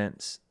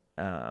students.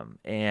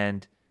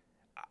 And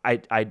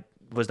I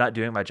was not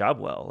doing my job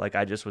well. Like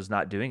I just was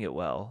not doing it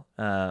well.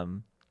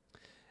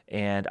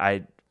 And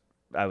I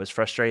was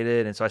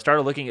frustrated. And so I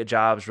started looking at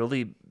jobs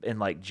really in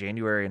like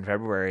January and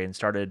February, and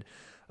started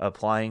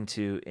applying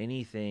to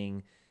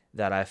anything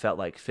that I felt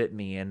like fit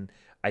me. And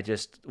I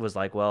just was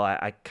like, well,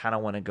 I kind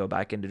of want to go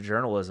back into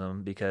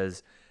journalism,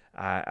 because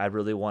I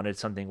really wanted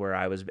something where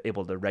I was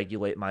able to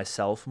regulate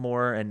myself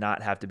more and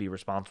not have to be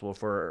responsible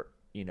for,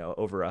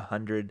 over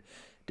 100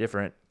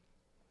 different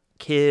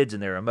kids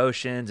and their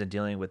emotions and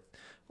dealing with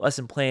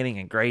lesson planning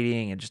and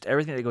grading and just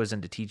everything that goes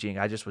into teaching.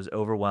 I just was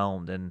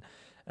overwhelmed, and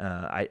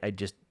I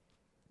just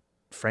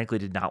frankly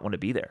did not want to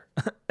be there.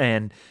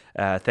 And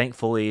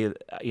thankfully,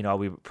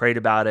 we prayed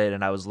about it,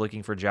 and I was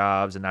looking for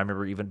jobs. And I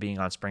remember even being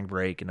on spring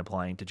break and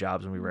applying to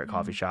jobs when we were at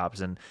coffee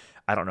shops. And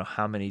I don't know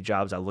how many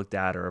jobs I looked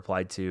at or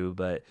applied to,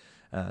 but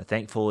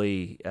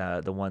thankfully,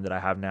 the one that I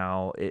have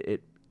now,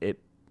 it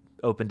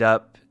opened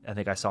up. I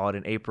think I saw it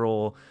in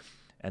April,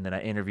 and then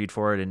I interviewed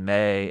for it in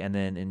May, and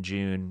then in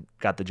June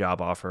got the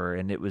job offer.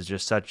 And it was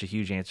just such a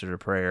huge answer to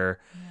prayer.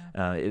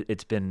 Yeah.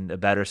 It's been a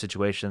better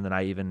situation than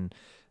I even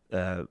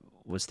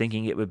was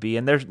thinking it would be.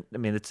 And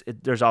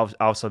there's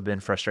also been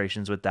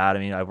frustrations with that. I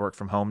mean, I work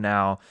from home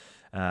now,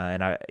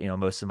 and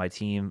most of my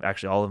team,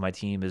 actually all of my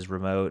team, is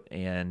remote,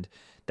 and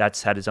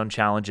that's had its own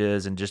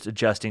challenges, and just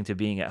adjusting to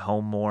being at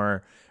home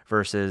more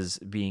versus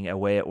being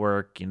away at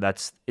work.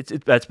 That's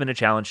been a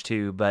challenge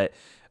too. But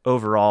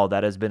overall,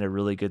 that has been a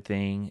really good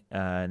thing,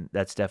 and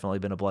that's definitely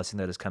been a blessing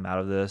that has come out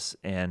of this.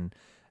 And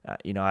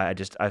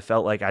I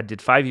felt like I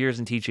did 5 years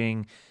in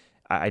teaching.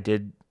 I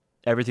did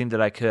everything that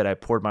I could. I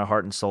poured my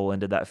heart and soul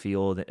into that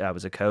field. I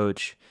was a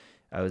coach.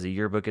 I was a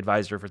yearbook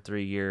advisor for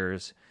 3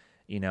 years.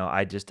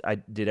 I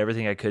did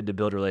everything I could to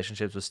build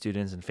relationships with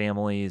students and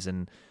families,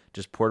 and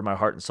just poured my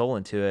heart and soul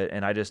into it.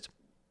 And I just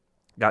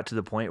got to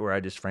the point where I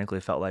just frankly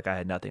felt like I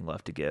had nothing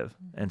left to give.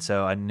 Mm-hmm. And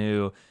so I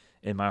knew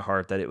in my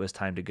heart that it was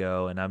time to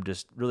go. And I'm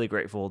just really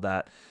grateful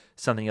that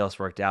something else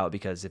worked out,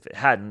 because if it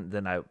hadn't,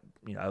 then I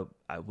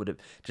would have,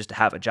 just to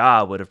have a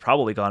job, would have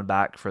probably gone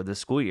back for this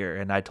school year.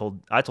 And I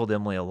told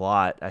Emily a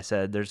lot. I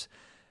said, there's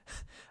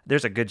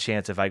a good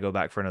chance if I go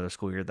back for another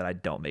school year that I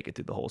don't make it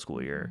through the whole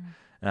school year.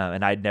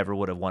 And I never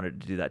would have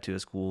wanted to do that to a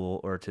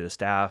school or to the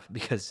staff,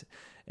 because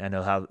I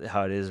know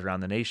how it is around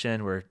the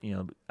nation, where,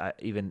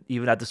 even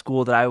at the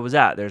school that I was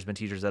at, there's been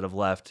teachers that have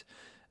left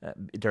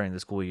during the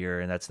school year,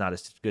 and that's not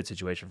a good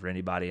situation for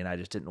anybody. And I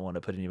just didn't want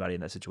to put anybody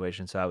in that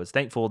situation. So I was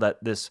thankful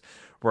that this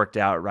worked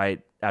out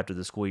right after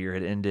the school year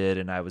had ended,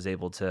 and I was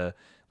able to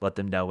let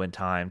them know in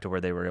time to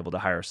where they were able to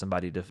hire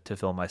somebody to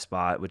fill my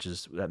spot,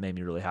 that made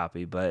me really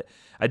happy. But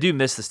I do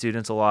miss the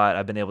students a lot.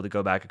 I've been able to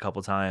go back a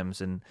couple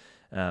times, and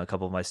a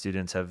couple of my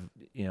students have,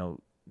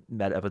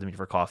 met up with me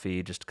for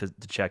coffee just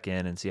to check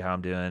in and see how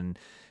I'm doing.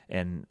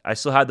 And I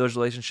still had those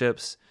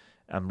relationships.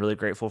 I'm really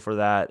grateful for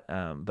that.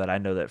 But I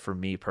know that for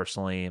me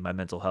personally, my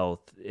mental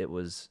health, it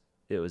was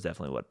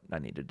definitely what I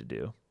needed to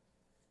do.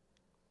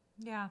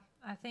 Yeah,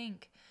 I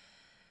think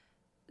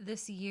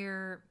this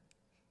year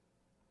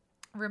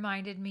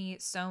reminded me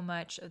so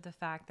much of the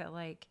fact that,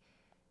 like,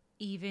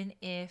 even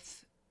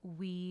if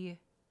we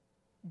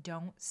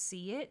don't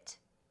see it,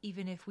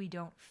 even if we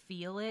don't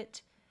feel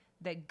it,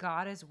 that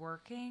God is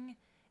working.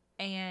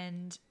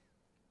 And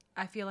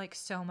I feel like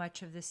so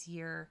much of this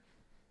year,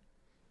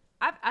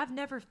 I've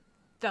never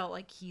felt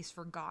like he's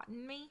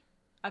forgotten me.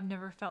 I've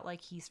never felt like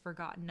he's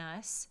forgotten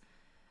us.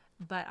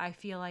 But I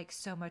feel like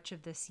so much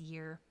of this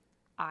year,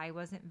 I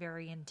wasn't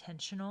very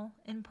intentional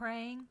in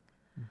praying.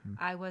 Mm-hmm.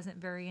 I wasn't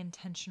very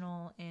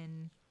intentional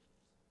in,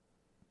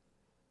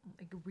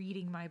 like,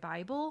 reading my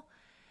Bible.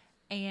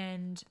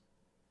 And,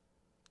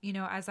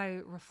 as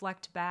I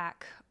reflect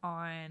back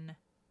on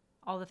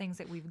all the things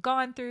that we've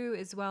gone through,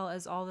 as well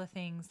as all the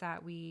things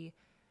that we,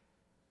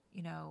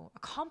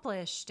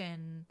 accomplished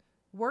and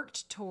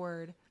worked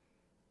toward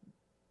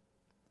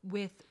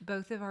with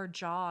both of our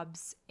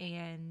jobs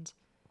and,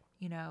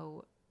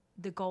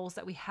 the goals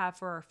that we have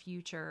for our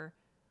future,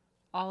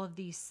 all of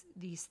these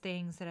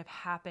things that have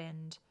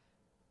happened,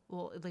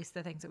 well, at least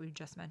the things that we've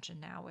just mentioned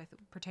now with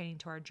pertaining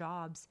to our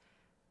jobs,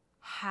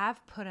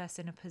 have put us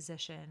in a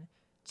position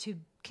to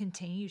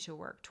continue to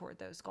work toward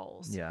those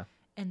goals. Yeah.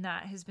 And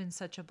that has been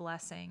such a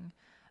blessing.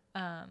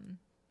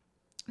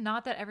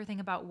 Not that everything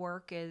about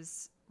work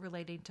is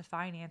relating to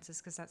finances,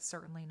 because that's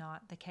certainly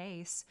not the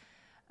case.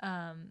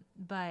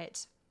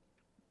 But,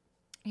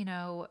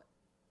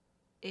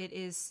 it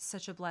is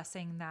such a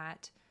blessing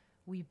that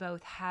we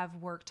both have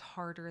worked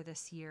harder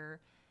this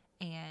year,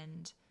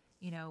 and,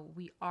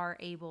 we are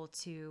able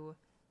to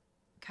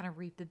kind of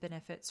reap the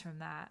benefits from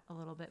that a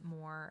little bit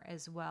more,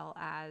 as well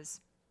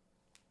as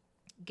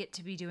get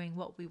to be doing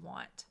what we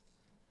want.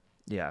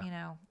 Yeah.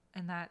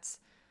 And that's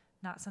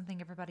not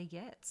something everybody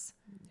gets.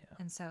 Yeah.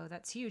 And so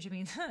that's huge. I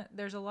mean,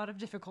 there's a lot of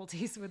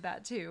difficulties with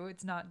that too.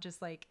 It's not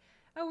just like,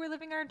 oh, we're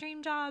living our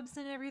dream jobs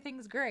and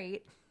everything's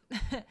great.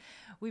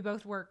 We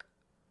both work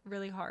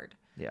really hard.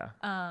 Yeah.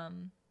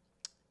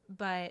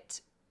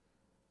 But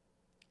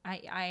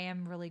I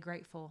am really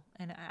grateful.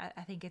 And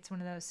I think it's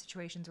one of those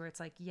situations where it's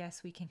like,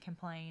 yes, we can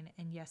complain,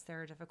 and yes,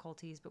 there are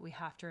difficulties, but we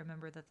have to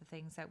remember that the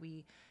things that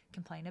we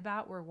complain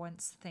about were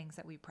once things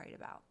that we prayed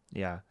about.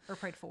 Yeah. Or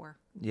prayed for.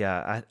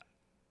 Yeah.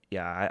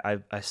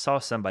 I saw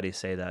somebody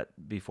say that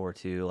before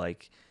too.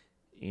 Like,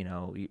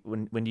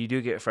 when you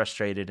do get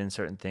frustrated in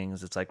certain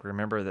things, it's like,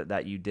 remember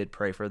that you did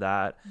pray for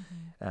that.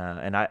 Mm-hmm.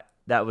 And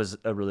that was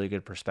a really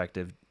good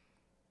perspective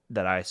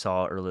that I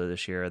saw earlier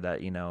this year,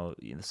 that,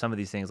 some of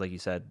these things, like you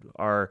said,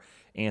 are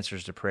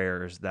answers to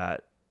prayers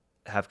that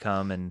have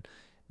come, and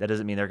That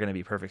doesn't mean they're going to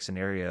be perfect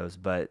scenarios,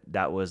 but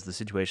that was the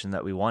situation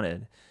that we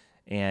wanted.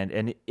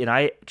 And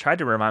I tried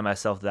to remind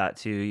myself that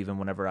too, even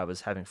whenever I was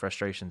having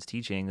frustrations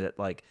teaching, that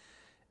like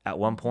at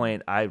one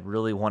point I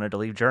really wanted to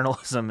leave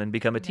journalism and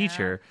become a Yeah.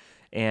 teacher.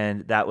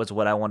 And that was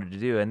what I wanted to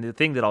do. And the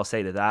thing that I'll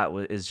say to that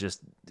is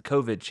just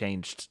COVID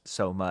changed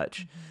so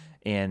much.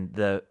 And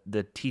the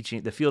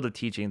teaching, the field of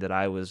teaching that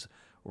I was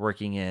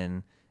working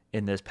in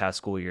this past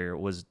school year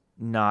was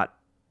not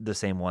the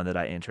same one that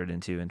I entered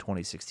into in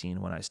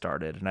 2016 when I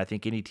started. And I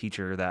think any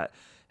teacher that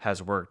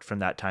has worked from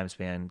that time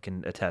span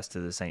can attest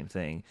to the same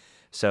thing.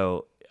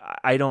 So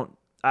I don't,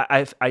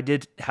 I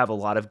did have a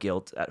lot of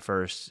guilt at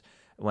first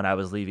when I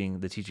was leaving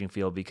the teaching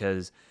field,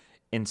 because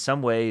in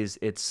some ways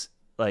it's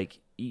like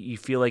you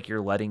feel like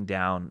you're letting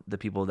down the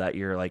people that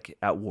you're like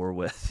at war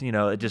with. You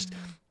know, it just,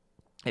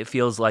 it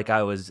feels like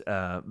I was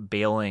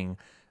bailing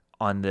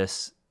on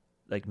this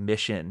like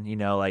mission, you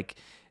know, like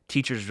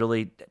teachers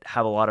really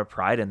have a lot of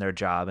pride in their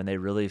job and they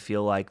really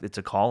feel like it's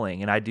a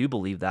calling. And I do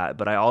believe that,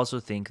 but I also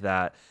think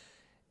that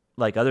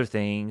like other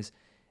things,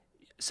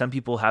 some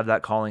people have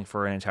that calling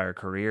for an entire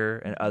career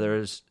and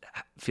others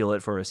feel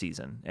it for a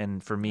season.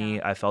 And for me,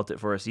 Yeah. I felt it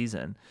for a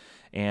season.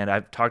 And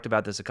I've talked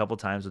about this a couple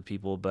times with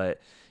people, but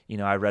you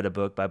know, I read a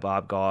book by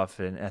Bob Goff,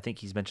 and I think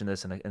he's mentioned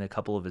this in a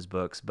couple of his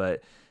books,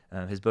 but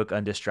his book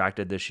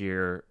Undistracted this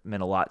year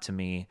meant a lot to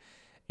me.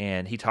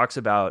 And he talks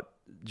about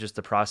just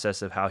the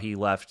process of how he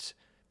left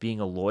being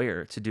a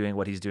lawyer to doing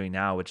what he's doing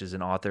now, which is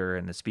an author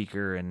and a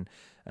speaker. And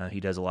he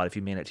does a lot of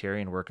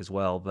humanitarian work as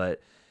well.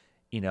 But,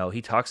 you know,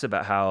 he talks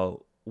about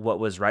how what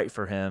was right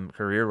for him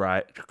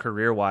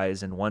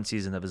career-wise in one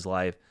season of his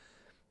life,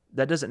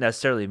 that doesn't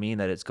necessarily mean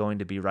that it's going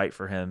to be right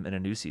for him in a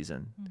new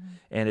season.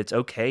 And it's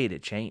okay to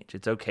change.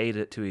 It's okay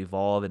to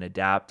evolve and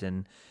adapt.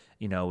 And,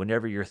 you know,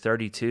 whenever you're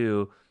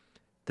 32,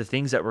 the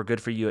things that were good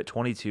for you at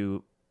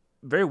 22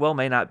 very well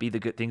may not be the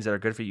good things that are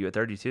good for you at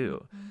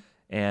 32.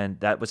 And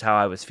that was how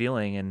I was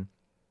feeling. And,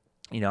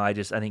 you know, I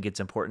think it's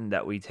important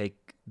that we take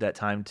that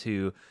time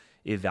to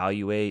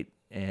evaluate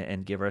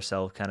and give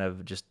ourselves kind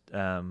of just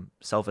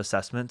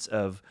self-assessments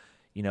of,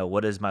 you know,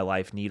 what does my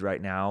life need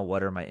right now?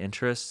 What are my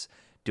interests?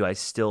 Do I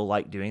still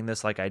like doing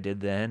this like I did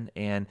then?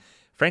 And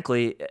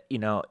frankly, you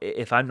know,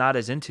 if I'm not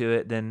as into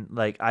it, then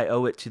like I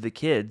owe it to the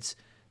kids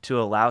to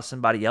allow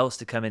somebody else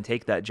to come and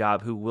take that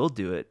job who will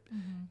do it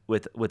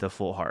with a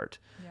full heart.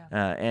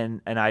 Yeah.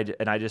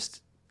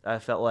 I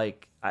felt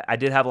like I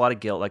did have a lot of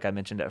guilt, like I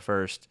mentioned at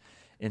first,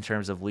 in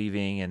terms of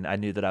leaving, and I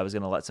knew that I was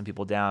going to let some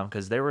people down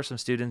because there were some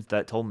students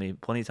that told me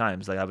plenty of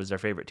times like I was their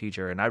favorite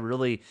teacher, and I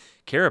really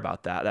care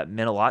about that. That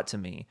meant a lot to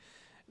me,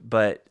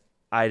 but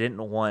I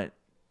didn't want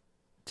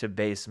to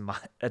base my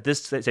at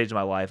this stage of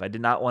my life. I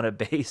did not want to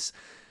base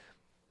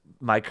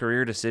my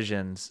career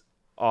decisions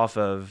off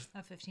of A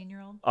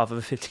 15-year-old. off of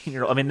a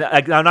 15-year-old. I mean,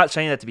 I'm not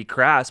saying that to be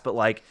crass, but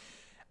like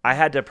I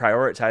had to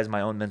prioritize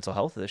my own mental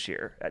health this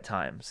year at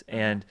times,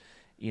 and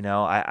you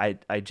know,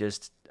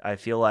 I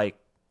feel like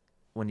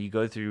when you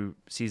go through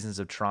seasons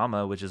of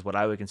trauma, which is what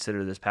I would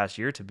consider this past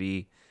year to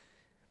be,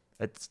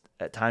 it's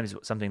at times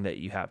something that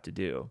you have to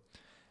do.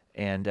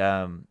 And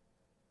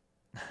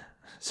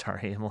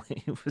sorry,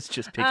 Emily was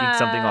just picking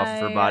something off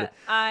of her body.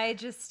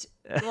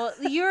 Well,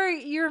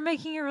 you're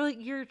making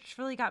you're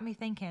really got me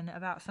thinking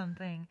about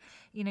something.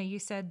 You know, you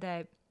said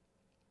that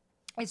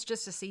it's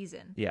just a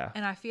season. Yeah.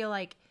 And I feel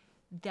like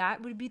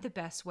that would be the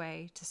best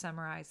way to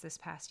summarize this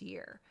past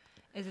year.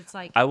 Is it's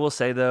like, I will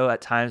say though,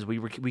 at times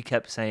we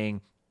kept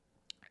saying,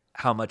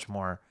 how much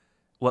more?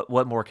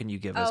 What more can you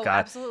give us, God?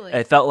 Absolutely.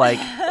 It felt like,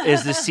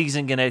 is this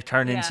season going to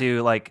turn Yeah.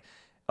 into like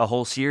a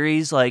whole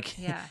series? Like,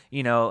 Yeah.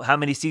 you know, how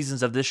many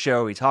seasons of this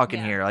show are we talking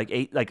Yeah. here? Like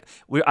 8, like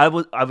I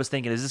was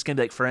thinking, is this going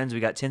to be like Friends? We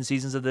got 10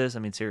 seasons of this. I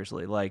mean,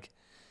 seriously, like,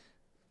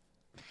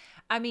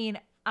 I mean,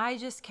 I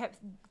just kept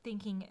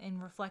thinking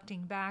and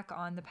reflecting back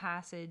on the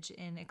passage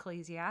in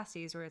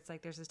Ecclesiastes where it's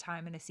like there's a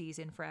time and a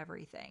season for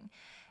everything.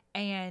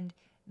 And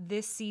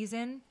this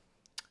season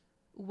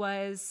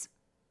was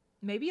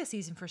maybe a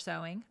season for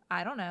sowing.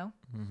 I don't know.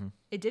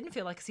 It didn't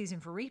feel like a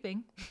season for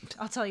reaping.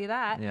 I'll tell you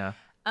that. yeah.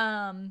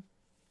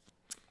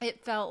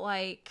 It felt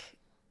like,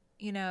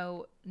 you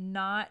know,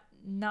 not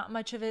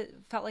much of it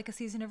felt like a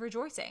season of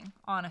rejoicing,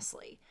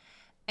 honestly.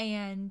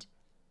 And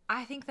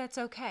I think that's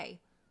okay.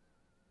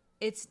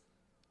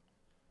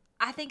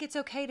 I think it's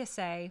okay to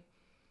say,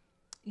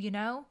 you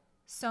know,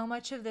 so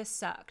much of this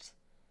sucked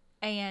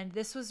and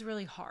this was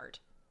really hard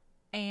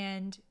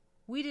and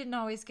we didn't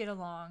always get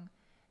along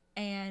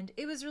and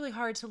it was really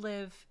hard to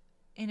live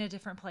in a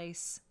different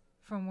place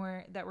from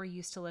where that we're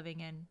used to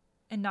living in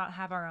and not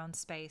have our own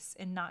space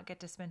and not get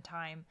to spend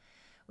time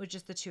with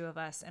just the two of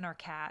us and our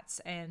cats.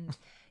 And,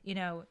 you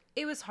know,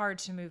 it was hard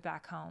to move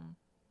back home,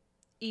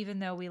 even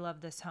though we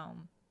love this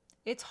home.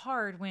 It's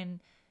hard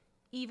when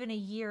even a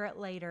year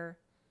later,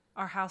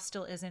 our house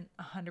still isn't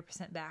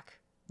 100% back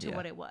to Yeah.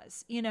 what it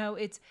was. You know,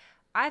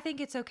 I think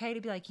it's okay to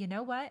be like, you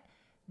know what?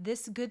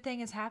 This good thing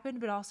has happened,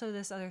 but also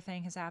this other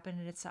thing has happened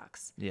and it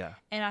sucks. Yeah.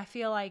 And I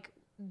feel like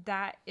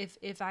that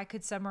if I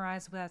could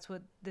summarize, that's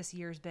what this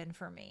year's been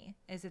for me,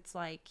 is it's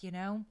like, you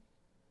know,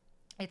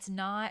 it's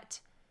not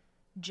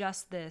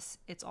just this,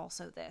 it's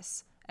also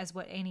this. As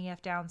what Annie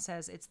F. Downs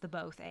says, it's the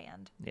both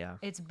and. Yeah.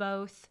 It's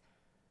both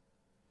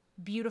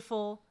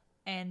beautiful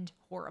and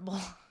horrible.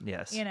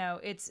 Yes.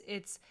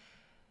 It's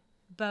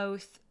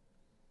both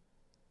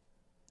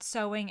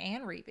sowing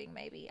and reaping,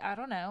 maybe. I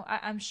don't know.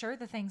 I'm sure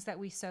the things that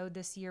we sowed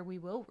this year we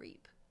will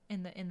reap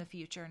in the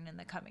future and in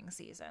the coming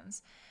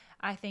seasons.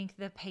 I think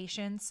the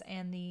patience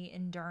and the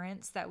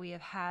endurance that we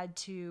have had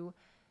to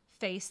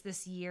face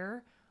this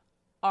year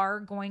are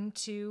going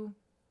to,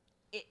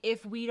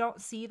 if we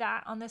don't see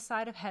that on this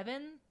side of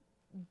heaven,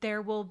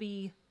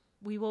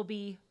 we will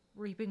be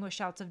reaping with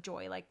shouts of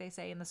joy, like they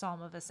say in the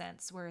Psalm of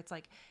Ascents, where it's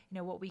like,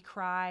 what we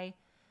cry,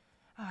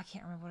 I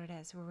can't remember what it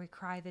is, where we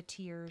cry the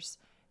tears,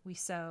 we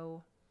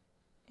sow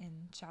in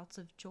shouts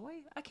of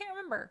joy. I can't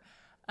remember.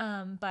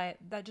 But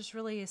that just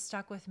really is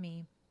stuck with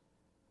me.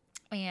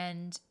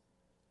 And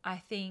I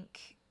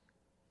think,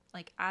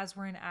 like, as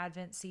we're in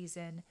Advent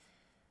season,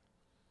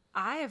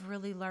 I have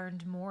really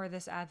learned more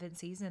this Advent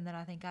season than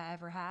I think I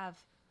ever have.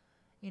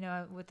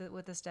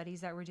 With the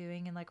studies that we're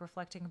doing and like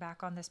reflecting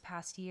back on this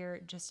past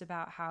year, just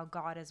about how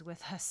God is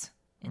with us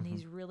in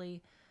these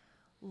really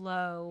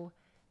low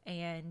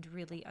and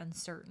really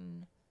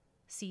uncertain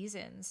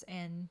seasons.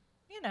 And,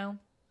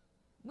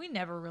 we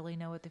never really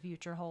know what the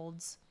future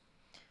holds.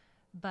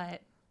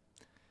 But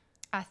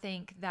I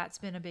think that's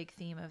been a big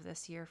theme of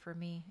this year for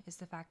me, is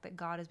the fact that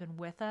God has been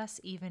with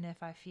us, even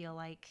if I feel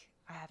like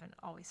I haven't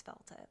always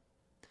felt it.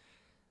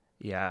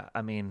 Yeah,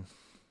 I mean,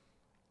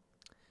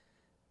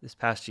 this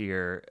past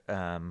year,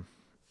 Emily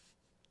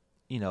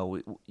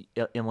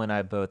and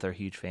I both are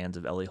huge fans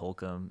of Ellie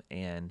Holcomb,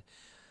 and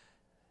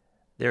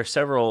there are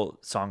several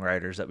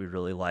songwriters that we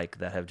really like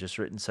that have just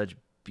written such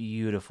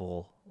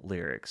beautiful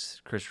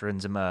lyrics. Chris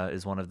Renzema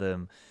is one of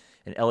them,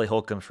 and Ellie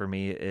Holcomb for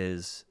me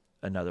is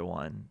another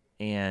one.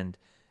 And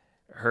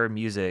her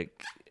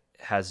music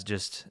has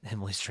just,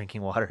 Emily's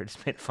drinking water, it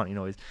just made a funny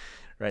noise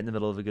right in the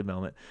middle of a good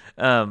moment.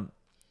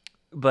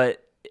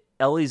 But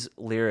Ellie's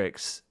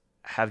lyrics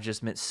have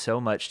just meant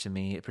so much to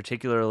me,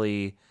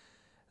 particularly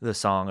the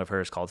song of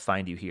hers called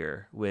Find You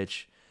Here,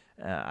 which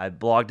I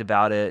blogged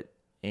about it.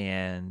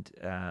 And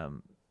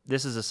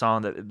this is a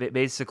song that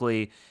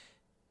basically,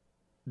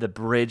 the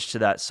bridge to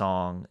that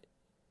song,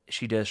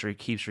 she just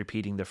keeps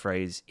repeating the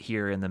phrase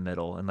here in the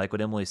middle. And like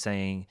what Emily's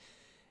saying,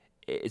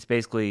 it's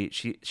basically,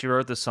 she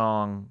wrote the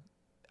song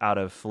out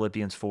of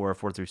Philippians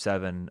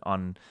 4:4-7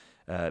 on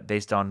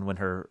based on when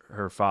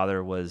her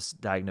father was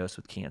diagnosed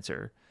with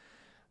cancer.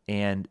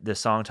 And the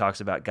song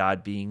talks about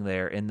God being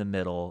there in the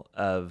middle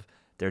of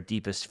their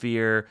deepest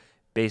fear,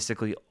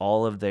 basically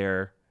all of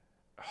their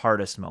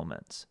hardest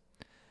moments.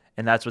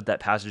 And that's what that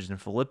passage in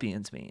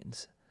Philippians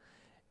means.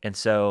 And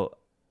so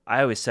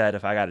I always said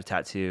if I got a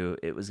tattoo,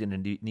 it was going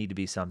to need to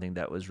be something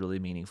that was really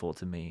meaningful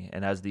to me.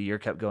 And as the year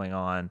kept going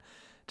on,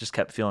 just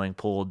kept feeling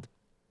pulled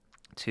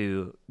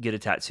to get a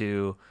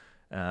tattoo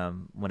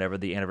whenever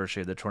the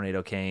anniversary of the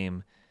tornado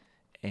came.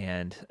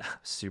 And I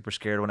was super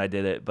scared when I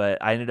did it,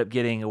 but I ended up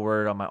getting a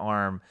word on my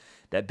arm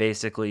that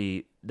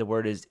basically, the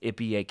word is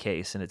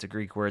ipiekes, and it's a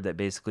Greek word that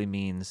basically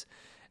means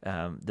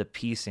the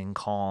peace and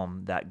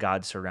calm that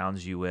God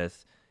surrounds you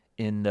with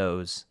in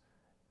those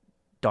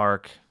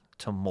dark,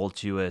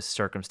 tumultuous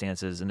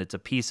circumstances. And it's a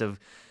peace and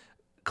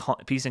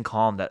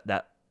calm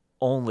that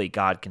only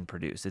God can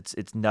produce.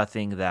 It's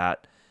nothing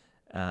that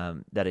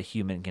a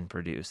human can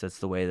produce. That's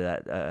the way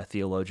that a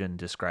theologian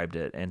described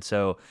it. And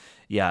so,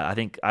 yeah, I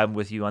think I'm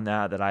with you on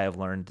that I have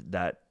learned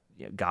that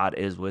God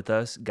is with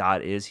us.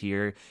 God is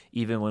here.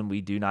 Even when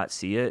we do not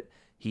see it,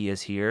 he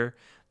is here.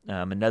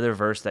 Another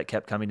verse that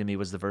kept coming to me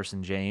was the verse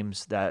in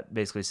James that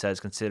basically says,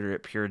 consider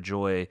it pure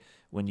joy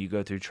when you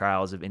go through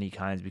trials of any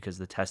kinds, because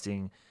the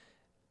testing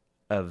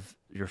of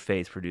your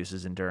faith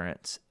produces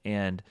endurance.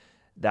 And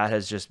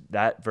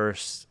that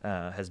verse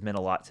has meant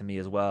a lot to me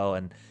as well.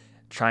 And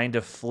trying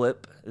to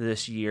flip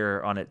this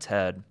year on its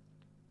head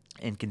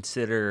and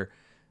consider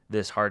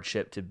this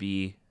hardship to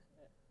be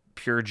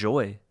pure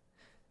joy,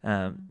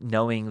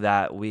 knowing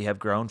that we have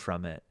grown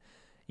from it.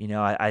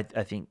 I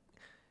think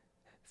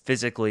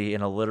physically,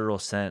 in a literal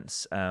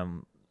sense,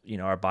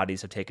 our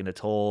bodies have taken a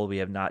toll. We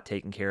have not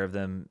taken care of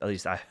them. At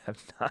least I have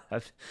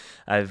not.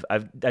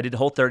 I did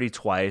Whole 30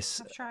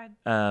 twice. I've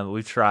tried.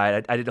 We've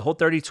tried. I did Whole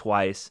 30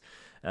 twice.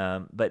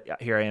 But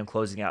here I am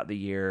closing out the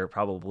year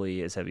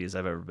probably as heavy as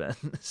I've ever been.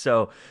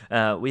 So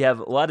we have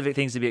a lot of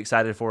things to be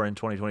excited for in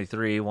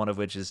 2023, one of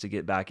which is to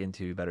get back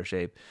into better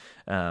shape.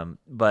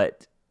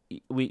 But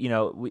we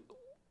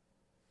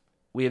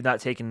have not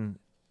taken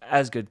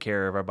as good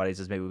care of our bodies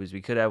as maybe as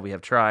we could have. We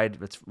have tried,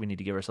 but we need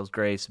to give ourselves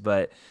grace.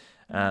 But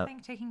I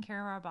think taking care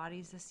of our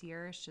bodies this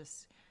year is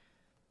just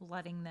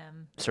letting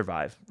them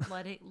survive,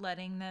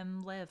 letting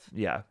them live.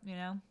 Yeah.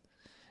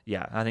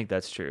 Yeah, I think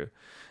that's true.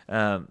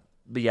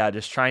 But yeah,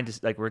 just trying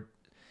to, we're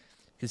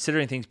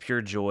considering things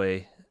pure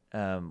joy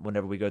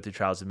whenever we go through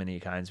trials of many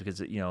kinds,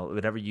 because,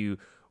 whenever you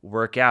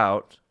work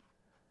out,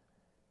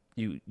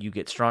 you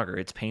get stronger.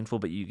 It's painful,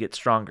 but you get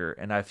stronger.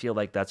 And I feel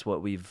like that's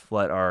what we've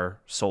let our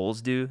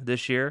souls do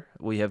this year.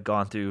 We have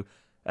gone through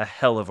a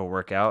hell of a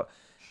workout,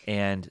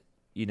 and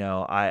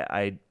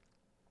I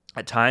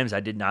at times I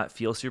did not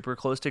feel super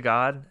close to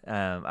God.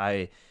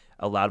 I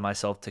allowed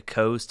myself to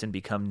coast and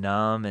become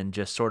numb and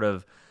just sort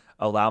of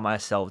allow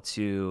myself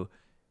to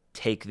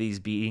take these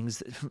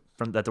beatings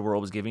from that the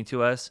world was giving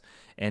to us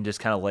and just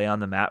kind of lay on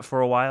the mat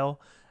for a while.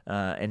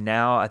 And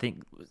now I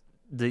think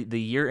the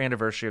year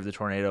anniversary of the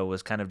tornado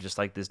was kind of just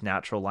like this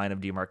natural line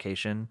of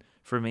demarcation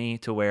for me,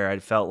 to where I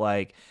felt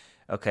like,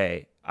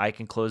 okay, I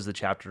can close the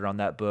chapter on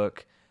that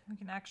book. We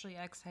can actually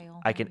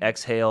exhale. I can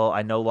exhale.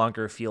 I no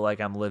longer feel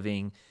like I'm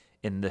living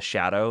in the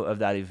shadow of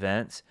that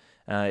event.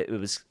 It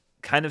was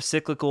kind of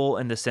cyclical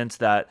in the sense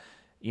that,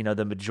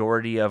 the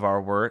majority of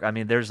our work, I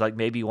mean, there's like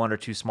maybe one or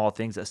two small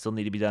things that still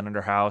need to be done in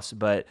our house,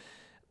 but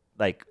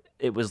like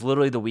it was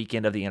literally the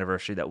weekend of the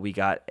anniversary that we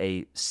got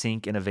a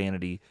sink and a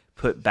vanity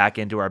put back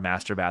into our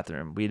master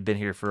bathroom. We had been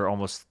here for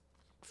almost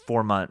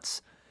 4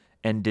 months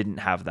and didn't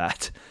have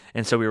that.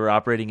 And so we were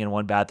operating in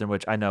one bathroom,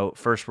 which I know,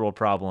 first world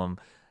problem,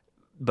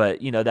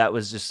 but that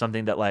was just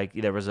something that, like,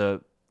 there was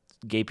a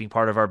gaping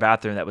part of our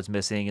bathroom that was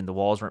missing and the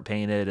walls weren't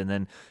painted. And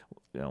then,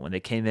 when they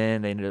came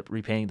in, they ended up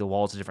repainting the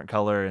walls a different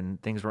color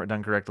and things weren't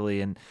done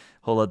correctly and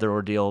whole other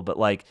ordeal. But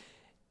like,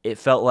 it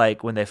felt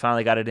like when they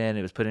finally got it in,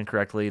 it was put in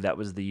correctly. That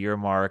was the year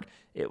mark.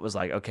 It was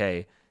like,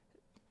 okay,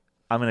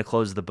 I'm going to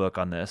close the book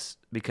on this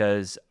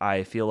because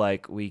I feel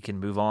like we can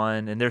move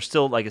on. And there's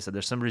still, like I said,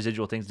 there's some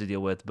residual things to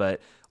deal with,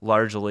 but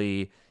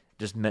largely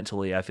just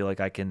mentally, I feel like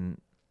I can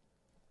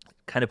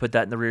kind of put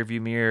that in the rearview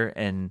mirror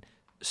and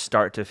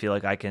start to feel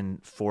like I can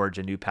forge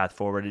a new path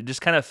forward. It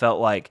just kind of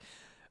felt like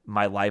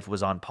my life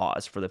was on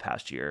pause for the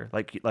past year.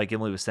 Like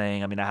Emily was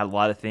saying, I mean, I had a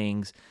lot of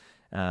things,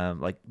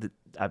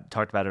 I've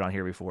talked about it on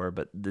here before,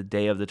 but the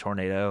day of the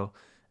tornado,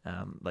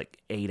 like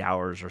 8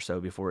 hours or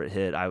so before it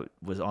hit, I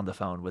was on the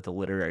phone with a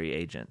literary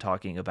agent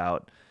talking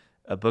about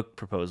a book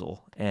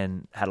proposal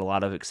and had a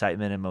lot of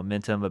excitement and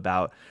momentum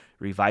about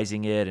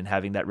revising it and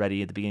having that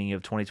ready at the beginning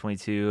of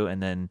 2022.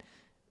 And then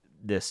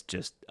this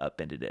just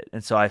upended it.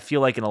 And so I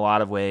feel like in a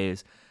lot of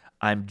ways,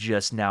 I'm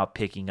just now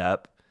picking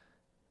up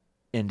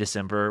in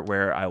December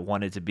where I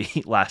wanted to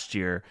be last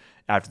year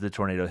after the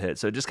tornado hit.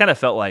 So it just kind of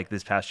felt like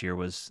this past year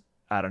was,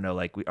 I don't know,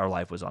 like our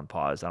life was on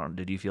pause.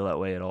 Did you feel that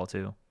way at all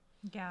too?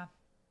 Yeah.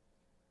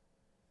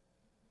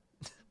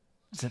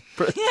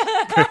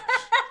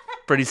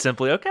 Pretty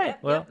simply. Okay.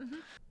 Yep, well, yep. Mm-hmm.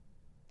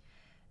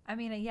 I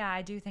mean, yeah,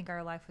 I do think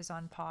our life was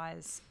on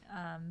pause,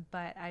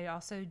 but I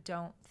also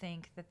don't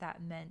think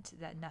that meant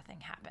that nothing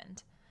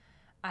happened.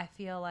 I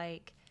feel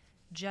like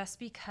just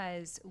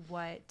because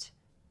what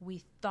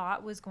we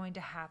thought was going to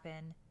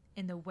happen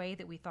in the way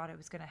that we thought it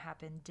was going to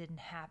happen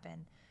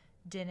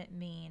didn't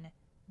mean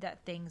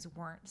that things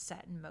weren't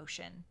set in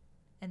motion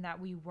and that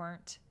we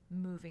weren't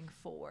moving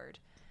forward.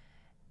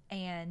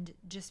 And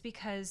just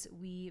because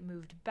we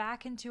moved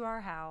back into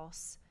our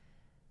house,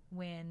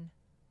 when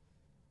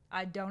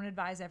I don't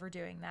advise ever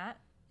doing that.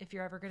 If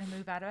you're ever going to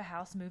move out of a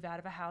house, move out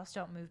of a house.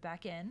 Don't move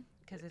back in,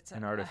 because it's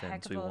in our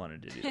defense, we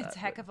wanted to do that. It's a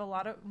heck of a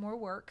lot of more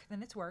work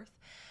than it's worth.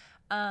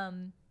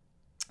 But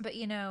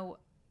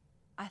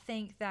I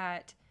think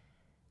that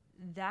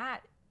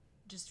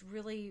just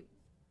really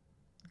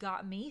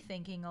got me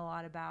thinking a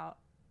lot about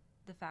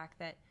the fact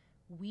that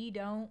we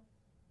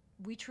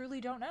truly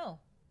don't know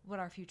what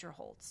our future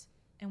holds.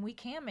 And we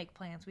can make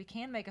plans. We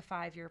can make a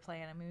 5-year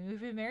plan. I mean,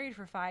 we've been married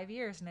for 5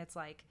 years, and it's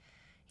like,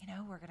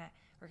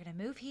 we're gonna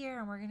move here,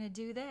 and we're gonna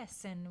do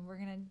this, and we're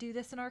gonna do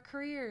this in our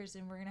careers,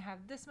 and we're gonna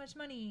have this much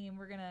money, and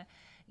we're gonna,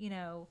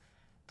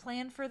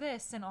 plan for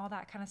this and all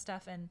that kind of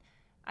stuff. And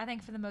I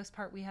think for the most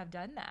part we have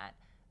done that.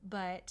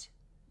 But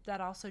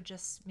that also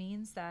just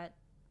means that,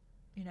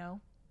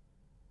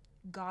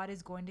 God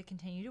is going to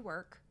continue to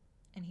work,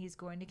 and he's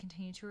going to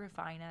continue to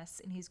refine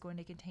us, and he's going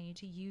to continue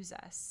to use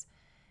us,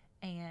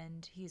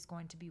 and he's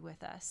going to be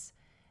with us.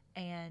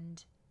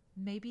 And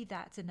maybe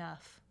that's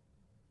enough.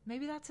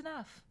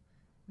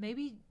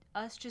 Maybe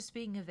us just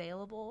being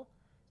available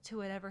to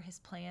whatever his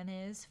plan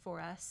is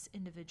for us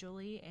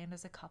individually and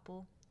as a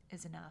couple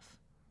is enough.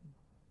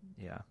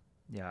 Yeah,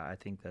 I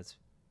think that is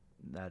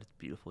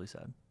beautifully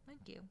said.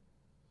 Thank you.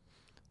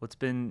 What's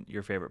been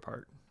your favorite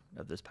part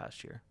of this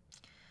past year?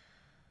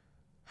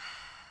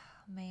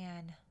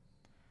 Man,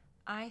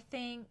 I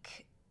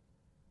think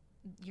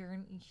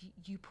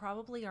you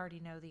probably already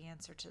know the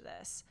answer to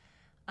this.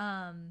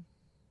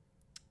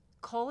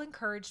 Cole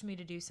encouraged me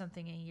to do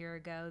something a year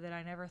ago that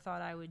I never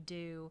thought I would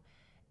do.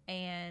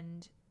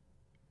 And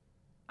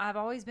I've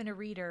always been a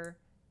reader,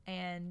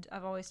 and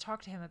I've always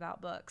talked to him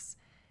about books.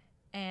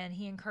 And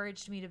he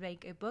encouraged me to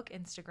make a book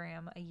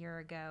Instagram a year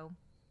ago.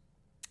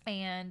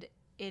 And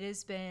it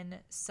has been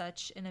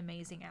such an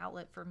amazing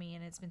outlet for me.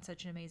 And it's been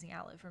such an amazing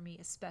outlet for me,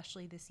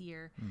 especially this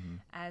year,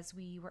 as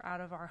we were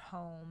out of our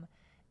home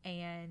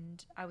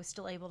and I was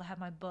still able to have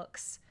my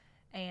books.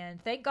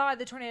 And thank God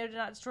the tornado did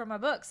not destroy my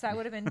books. That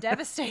would have been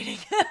devastating.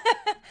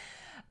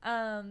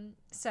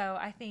 So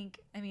I think,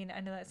 I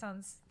know that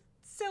sounds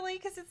silly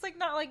because it's like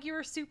not like you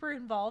were super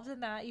involved in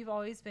that. You've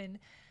always been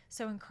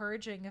so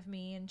encouraging of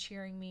me and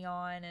cheering me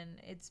on. And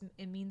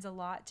it means a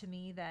lot to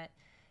me that,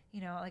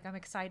 like I'm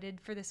excited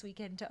for this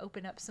weekend to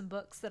open up some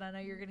books that I know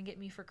you're going to get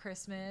me for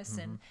Christmas.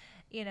 And,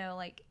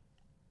 like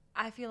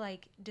I feel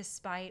like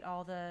despite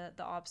all the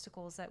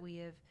obstacles that we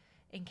have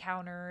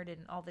encountered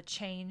and all the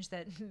change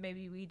that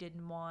maybe we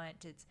didn't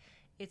want,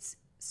 it's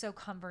so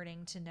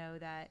comforting to know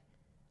that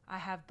I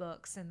have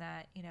books and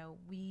that,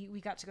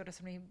 we got to go to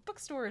so many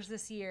bookstores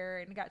this year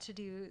and got to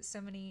do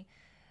so many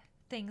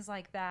things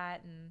like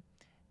that, and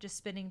just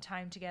spending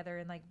time together.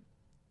 And like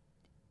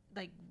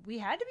we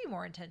had to be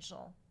more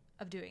intentional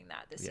of doing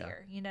that this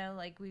year.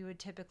 Like we would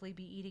typically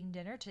be eating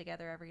dinner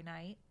together every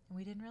night, and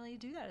we didn't really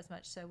do that as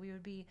much. So we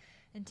would be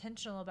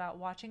intentional about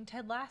watching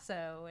Ted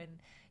Lasso and,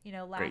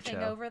 laughing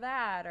over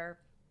that, or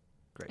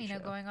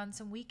going on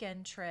some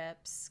weekend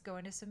trips,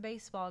 going to some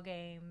baseball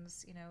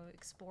games,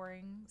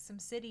 exploring some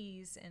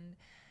cities, and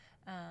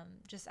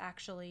just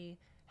actually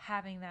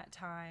having that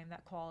time,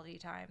 that quality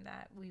time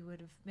that we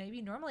would have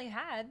maybe normally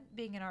had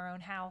being in our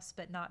own house,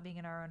 but not being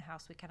in our own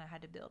house. We kind of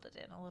had to build it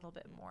in a little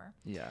bit more.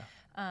 Yeah.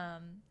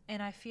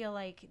 And I feel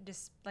like,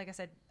 just like I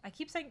said, I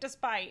keep saying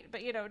despite,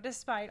 but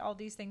despite all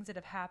these things that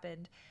have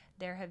happened,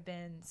 there have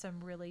been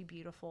some really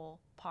beautiful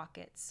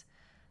pockets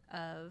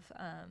of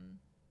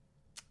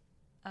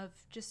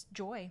just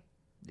joy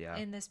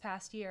in this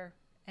past year.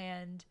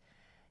 And,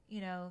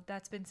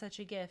 that's been such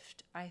a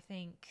gift. I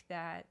think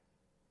that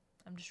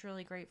I'm just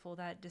really grateful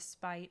that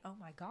despite, oh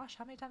my gosh,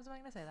 how many times am I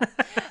going to say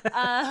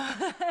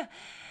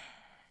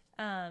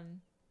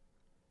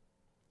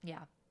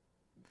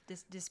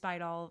that?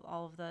 Despite all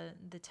of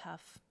the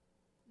tough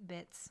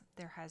bits,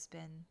 there has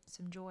been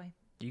some joy.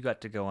 You got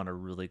to go on a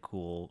really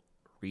cool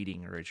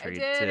reading retreat.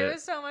 I did. It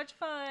was so much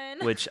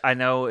fun. Which I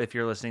know if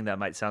you're listening, that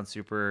might sound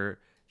super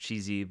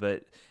cheesy,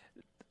 but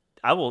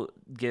I will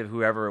give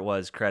whoever it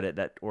was credit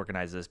that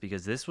organized this,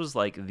 because this was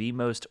like the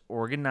most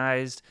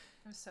organized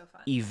it was so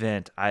fun.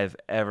 event I've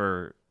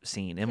ever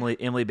seen.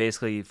 Emily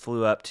basically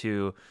flew up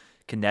to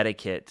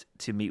Connecticut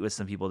to meet with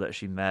some people that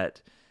she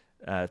met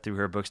through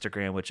her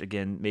Bookstagram, which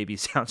again maybe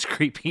sounds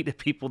creepy to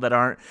people that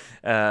aren't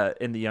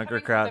in the younger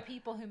crowd. The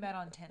people who met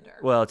on Tinder.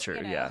 Well, true,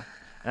 yeah.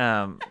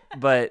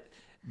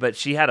 But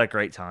she had a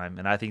great time,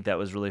 and I think that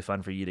was really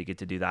fun for you to get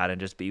to do that and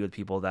just be with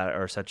people that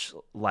are such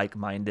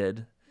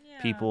like-minded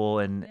people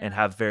and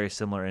have very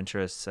similar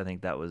interests. I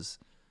think that was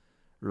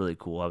really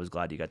cool. I was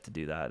glad you got to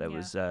do that. It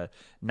was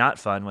not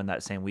fun when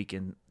that same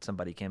weekend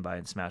somebody came by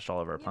and smashed all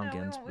of our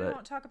pumpkins. We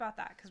won't talk about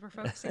that because we're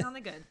focusing on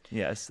the good.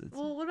 Yes.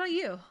 Well, what about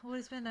you? What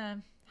has been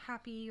a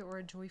happy or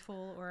a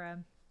joyful or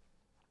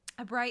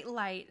a bright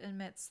light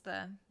amidst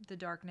the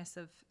darkness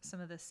of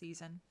some of this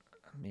season?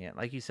 Man,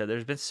 like you said,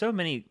 there's been so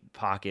many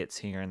pockets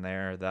here and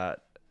there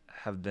that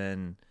have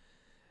been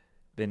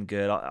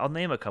good. I'll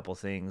name a couple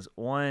things.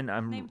 One,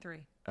 name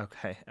three.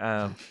 Okay.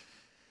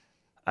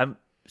 I'm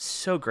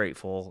so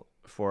grateful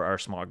for our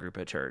small group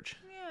at church.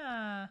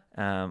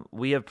 Yeah.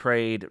 We have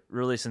prayed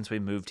really since we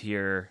moved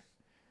here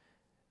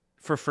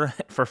for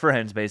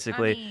friends,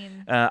 basically. I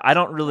mean, I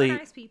don't really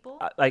nice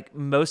people. Like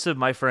most of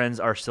my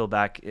friends are still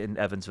back in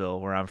Evansville,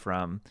 where I'm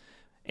from,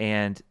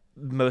 and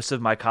most of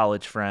my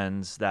college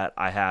friends that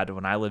I had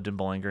when I lived in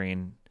Bowling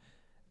Green,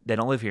 they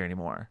don't live here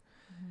anymore.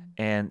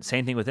 Mm-hmm. And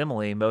same thing with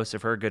Emily. Most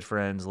of her good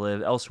friends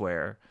live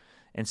elsewhere.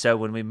 And so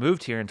when we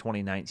moved here in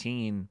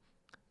 2019,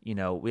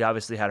 we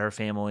obviously had her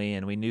family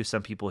and we knew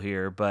some people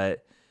here,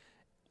 but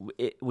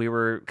we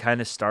were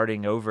kind of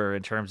starting over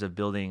in terms of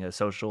building a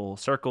social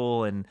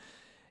circle. And,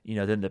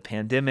 then the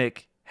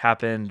pandemic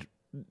happened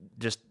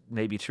just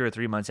maybe 2 or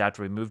 3 months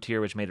after we moved here,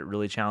 which made it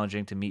really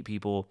challenging to meet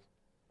people.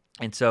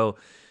 And so,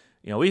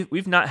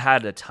 we've not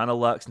had a ton of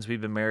luck since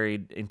we've been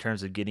married in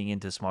terms of getting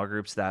into small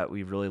groups that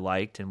we've really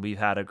liked. And we've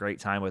had a great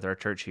time with our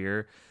church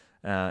here.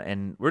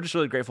 And we're just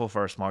really grateful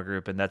for our small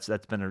group, and that's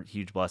been a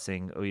huge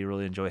blessing. We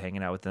really enjoy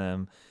hanging out with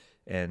them,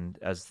 and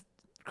as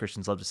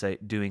Christians love to say,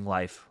 doing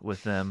life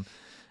with them.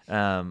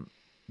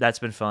 That's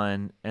been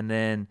fun. And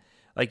then,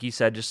 like you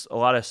said, just a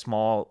lot of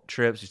small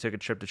trips. We took a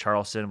trip to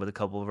Charleston with a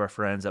couple of our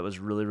friends. That was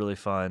really, really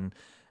fun.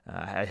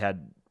 I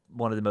had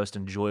one of the most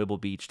enjoyable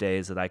beach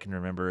days that I can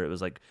remember. It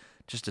was like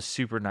just a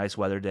super nice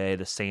weather day.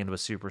 The sand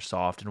was super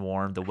soft and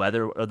warm. The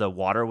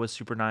water was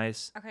super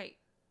nice. Okay.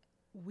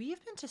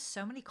 We've been to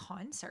so many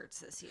concerts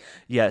this year.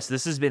 Yes,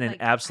 this has been an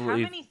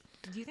absolutely. How many?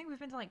 Do you think we've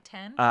been to like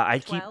 10? I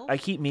 12?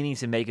 keep meaning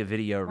to make a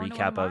video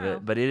recap of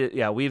it, but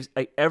we've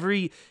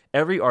every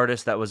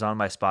artist that was on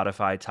my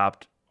Spotify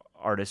top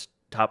artist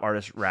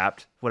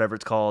Wrapped, whatever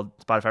it's called,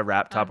 Spotify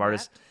Wrapped top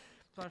artist.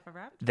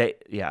 Spotify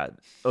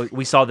Wrapped.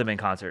 We saw them in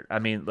concert. I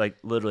mean, like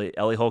literally,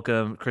 Ellie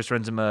Holcomb, Chris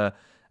Renzema,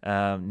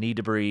 Need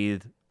to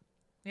Breathe.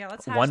 Yeah,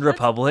 let's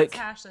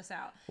hash this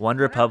out. One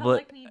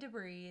Republic. Need to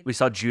Breathe. We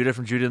saw Judah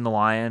from Judah and the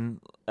Lion.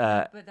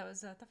 But that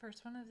was the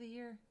first one of the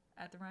year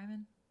at the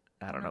Ryman.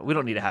 I don't know. We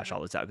don't need to hash all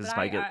this out because this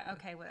might get.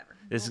 Okay, whatever.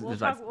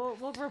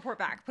 We'll report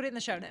back. Put it in the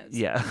show notes.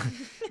 Yeah,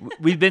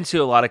 we've been to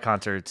a lot of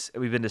concerts.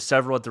 We've been to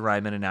several at the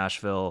Ryman in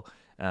Nashville.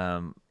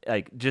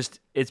 Like just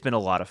it's been a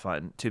lot of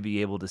fun to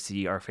be able to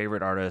see our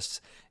favorite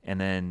artists,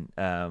 and then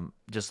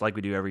just like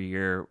we do every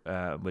year,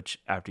 which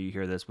after you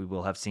hear this, we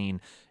will have seen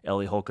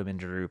Ellie Holcomb and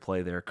Drew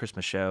play their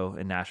Christmas show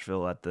in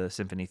Nashville at the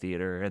Symphony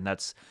Theater, and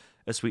that's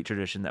a sweet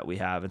tradition that we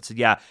have. And so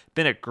yeah,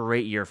 been a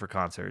great year for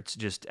concerts,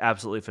 just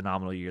absolutely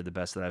phenomenal year, the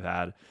best that I've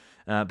had.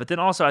 But then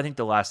also, I think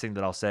the last thing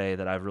that I'll say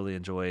that I've really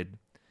enjoyed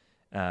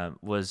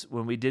was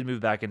when we did move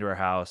back into our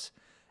house.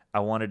 I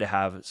wanted to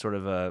have sort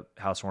of a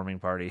housewarming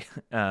party,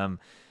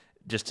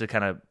 just to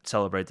kind of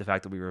celebrate the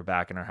fact that we were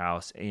back in our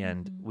house.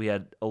 And we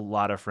had a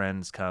lot of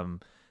friends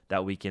come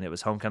that weekend. It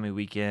was homecoming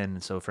weekend,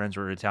 and so friends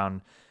were in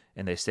town,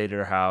 and they stayed at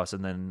our house.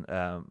 And then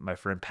my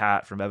friend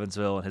Pat from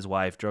Evansville and his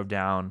wife drove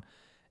down,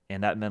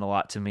 and that meant a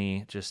lot to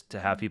me just to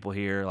have people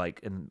here. Like,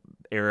 and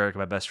Eric,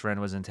 my best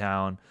friend, was in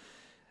town.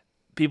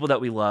 People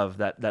that we love,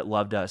 that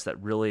loved us, that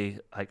really,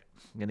 like,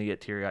 I'm gonna get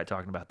teary eyed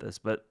talking about this,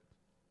 but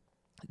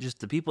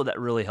just the people that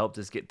really helped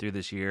us get through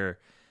this year.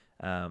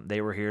 They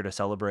were here to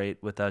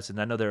celebrate with us.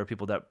 And I know there were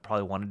people that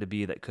probably wanted to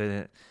be that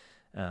couldn't.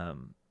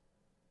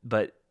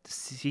 But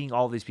seeing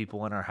all these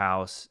people in our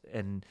house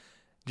and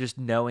just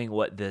knowing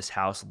what this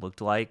house looked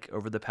like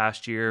over the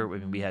past year, I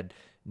mean, we had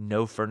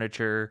no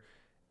furniture.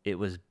 It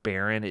was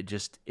barren.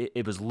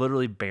 It was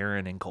literally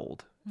barren and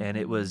cold. And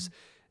it was,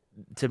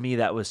 to me,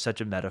 that was such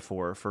a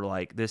metaphor for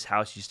like, this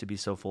house used to be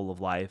so full of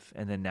life,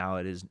 and then now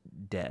it is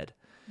dead.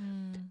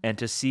 And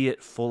to see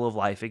it full of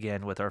life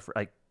again with our,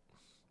 like,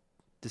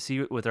 to see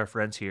it with our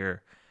friends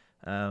here,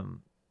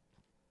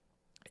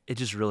 it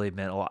just really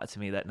meant a lot to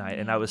me that night.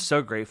 And I was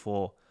so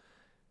grateful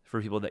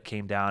for people that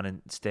came down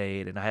and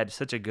stayed. And I had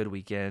such a good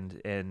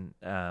weekend. And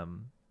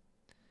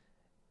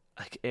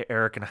like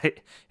Eric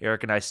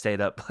and I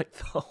stayed up like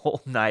the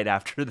whole night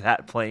after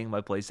that playing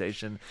my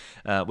PlayStation,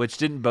 which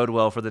didn't bode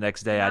well for the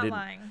next day.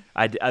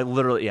 I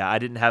literally, I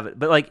didn't have it.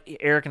 But like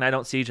Eric and I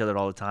don't see each other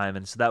all the time,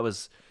 and so that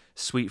was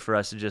sweet for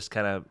us to just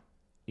kind of,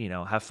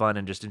 have fun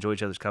and just enjoy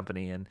each other's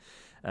company. And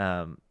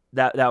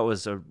that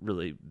was a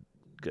really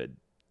good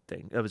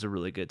thing. That was a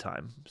really good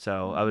time.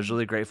 So I was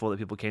really grateful that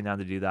people came down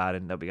to do that,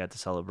 and that we got to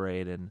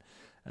celebrate. And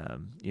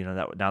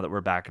that now that we're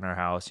back in our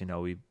house,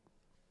 we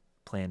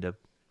plan to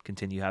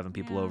continue having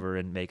people over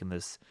and making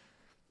this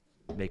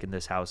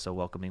house a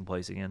welcoming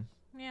place again.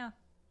 Yeah.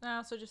 I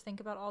also just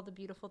think about all the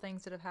beautiful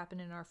things that have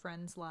happened in our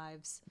friends'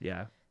 lives.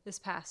 Yeah. This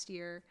past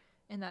year,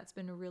 and that's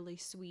been really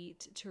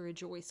sweet to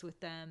rejoice with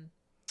them,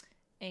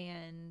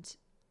 and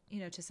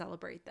to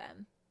celebrate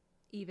them.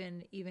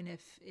 Even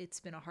if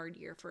it's been a hard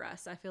year for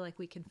us, I feel like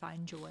we can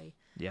find joy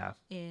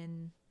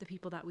in the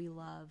people that we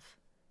love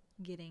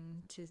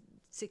getting to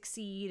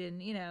succeed,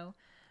 and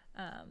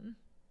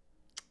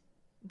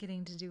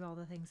getting to do all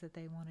the things that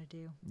they want to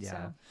do.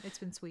 So it's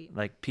been sweet.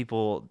 Like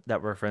people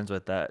that we're friends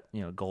with, that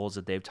goals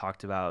that they've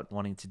talked about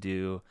wanting to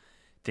do,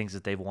 things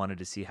that they've wanted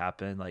to see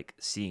happen, like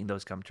seeing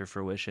those come to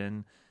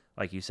fruition,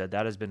 like you said,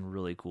 that has been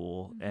really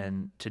cool.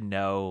 And to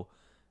know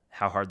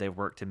how hard they've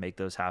worked to make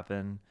those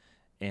happen,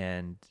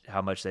 and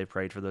how much they've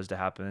prayed for those to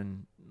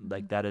happen.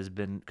 Like that has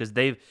been, because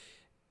they've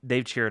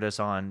cheered us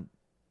on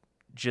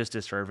just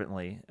as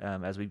fervently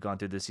as we've gone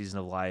through this season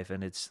of life.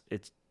 And it's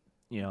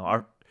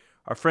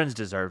our friends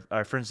deserve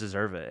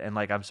it. And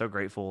like, I'm so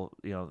grateful,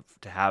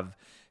 to have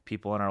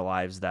people in our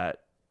lives that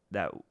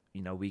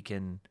we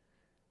can,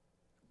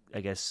 I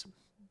guess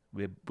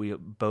we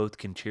both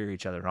can cheer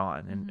each other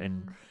on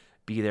and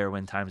be there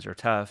when times are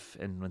tough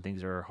and when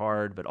things are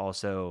hard, but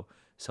also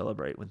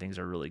celebrate when things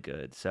are really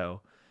good.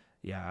 So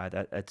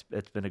yeah, it's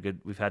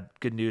been we've had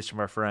good news from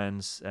our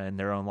friends and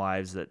their own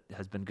lives that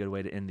has been a good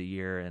way to end the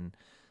year. And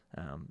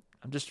I'm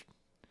just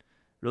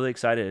really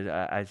excited.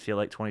 I feel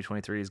like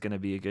 2023 is going to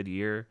be a good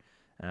year.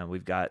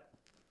 We've got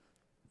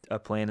a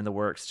plan in the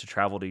works to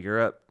travel to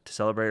Europe to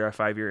celebrate our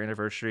 5-year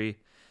anniversary,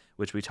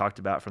 which we talked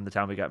about from the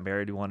time we got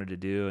married, we wanted to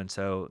do. And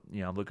so,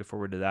 I'm looking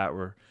forward to that.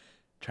 We're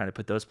trying to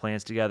put those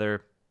plans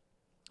together,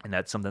 and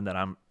that's something that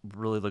I'm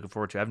really looking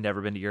forward to. I've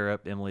never been to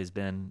Europe. Emily's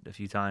been a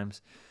few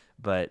times,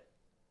 but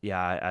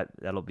yeah,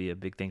 that'll be a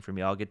big thing for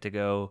me. I'll get to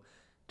go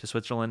to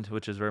Switzerland,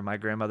 which is where my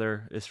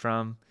grandmother is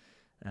from.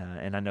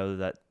 And I know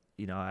that,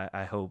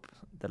 I hope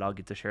that I'll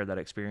get to share that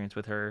experience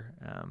with her,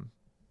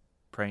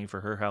 praying for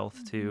her health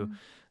too.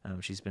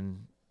 She's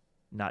been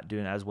not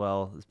doing as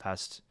well this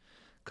past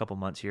couple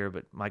months here,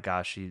 but my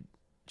gosh,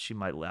 she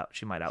might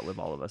outlive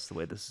all of us the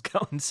way this is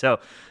going. So,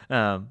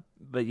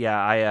 but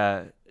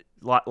yeah,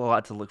 a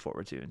lot to look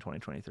forward to in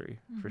 2023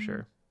 for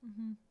sure.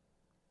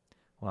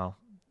 Well,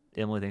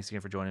 Emily, thanks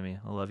again for joining me.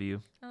 I love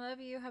you. I love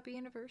you. Happy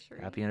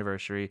anniversary. Happy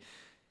anniversary.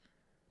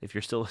 If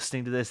you're still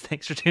listening to this,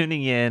 thanks for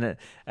tuning in.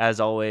 As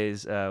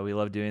always, we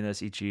love doing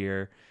this each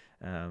year.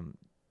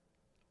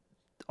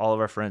 All of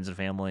our friends and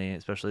family,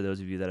 especially those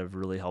of you that have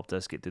really helped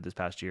us get through this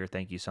past year,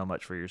 thank you so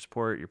much for your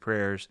support, your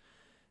prayers.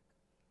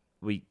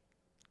 We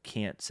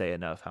can't say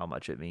enough how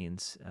much it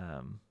means.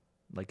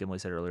 Like Emily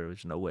said earlier,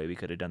 there's no way we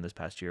could have done this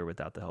past year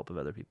without the help of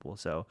other people.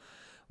 So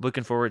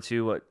looking forward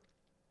to what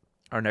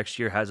our next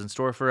year has in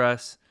store for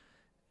us.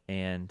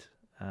 And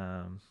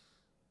I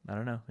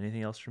don't know.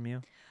 Anything else from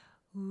you?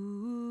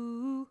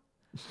 Ooh,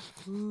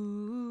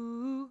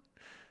 Ooh,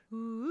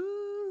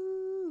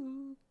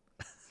 ooh.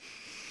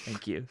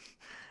 Thank you.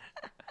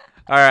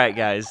 All right,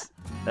 guys.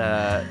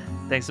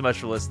 Thanks so much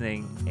for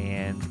listening.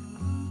 And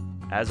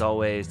as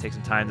always, take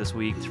some time this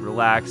week to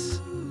relax,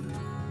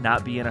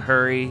 not be in a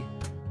hurry,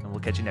 and we'll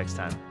catch you next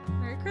time.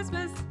 Merry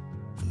Christmas.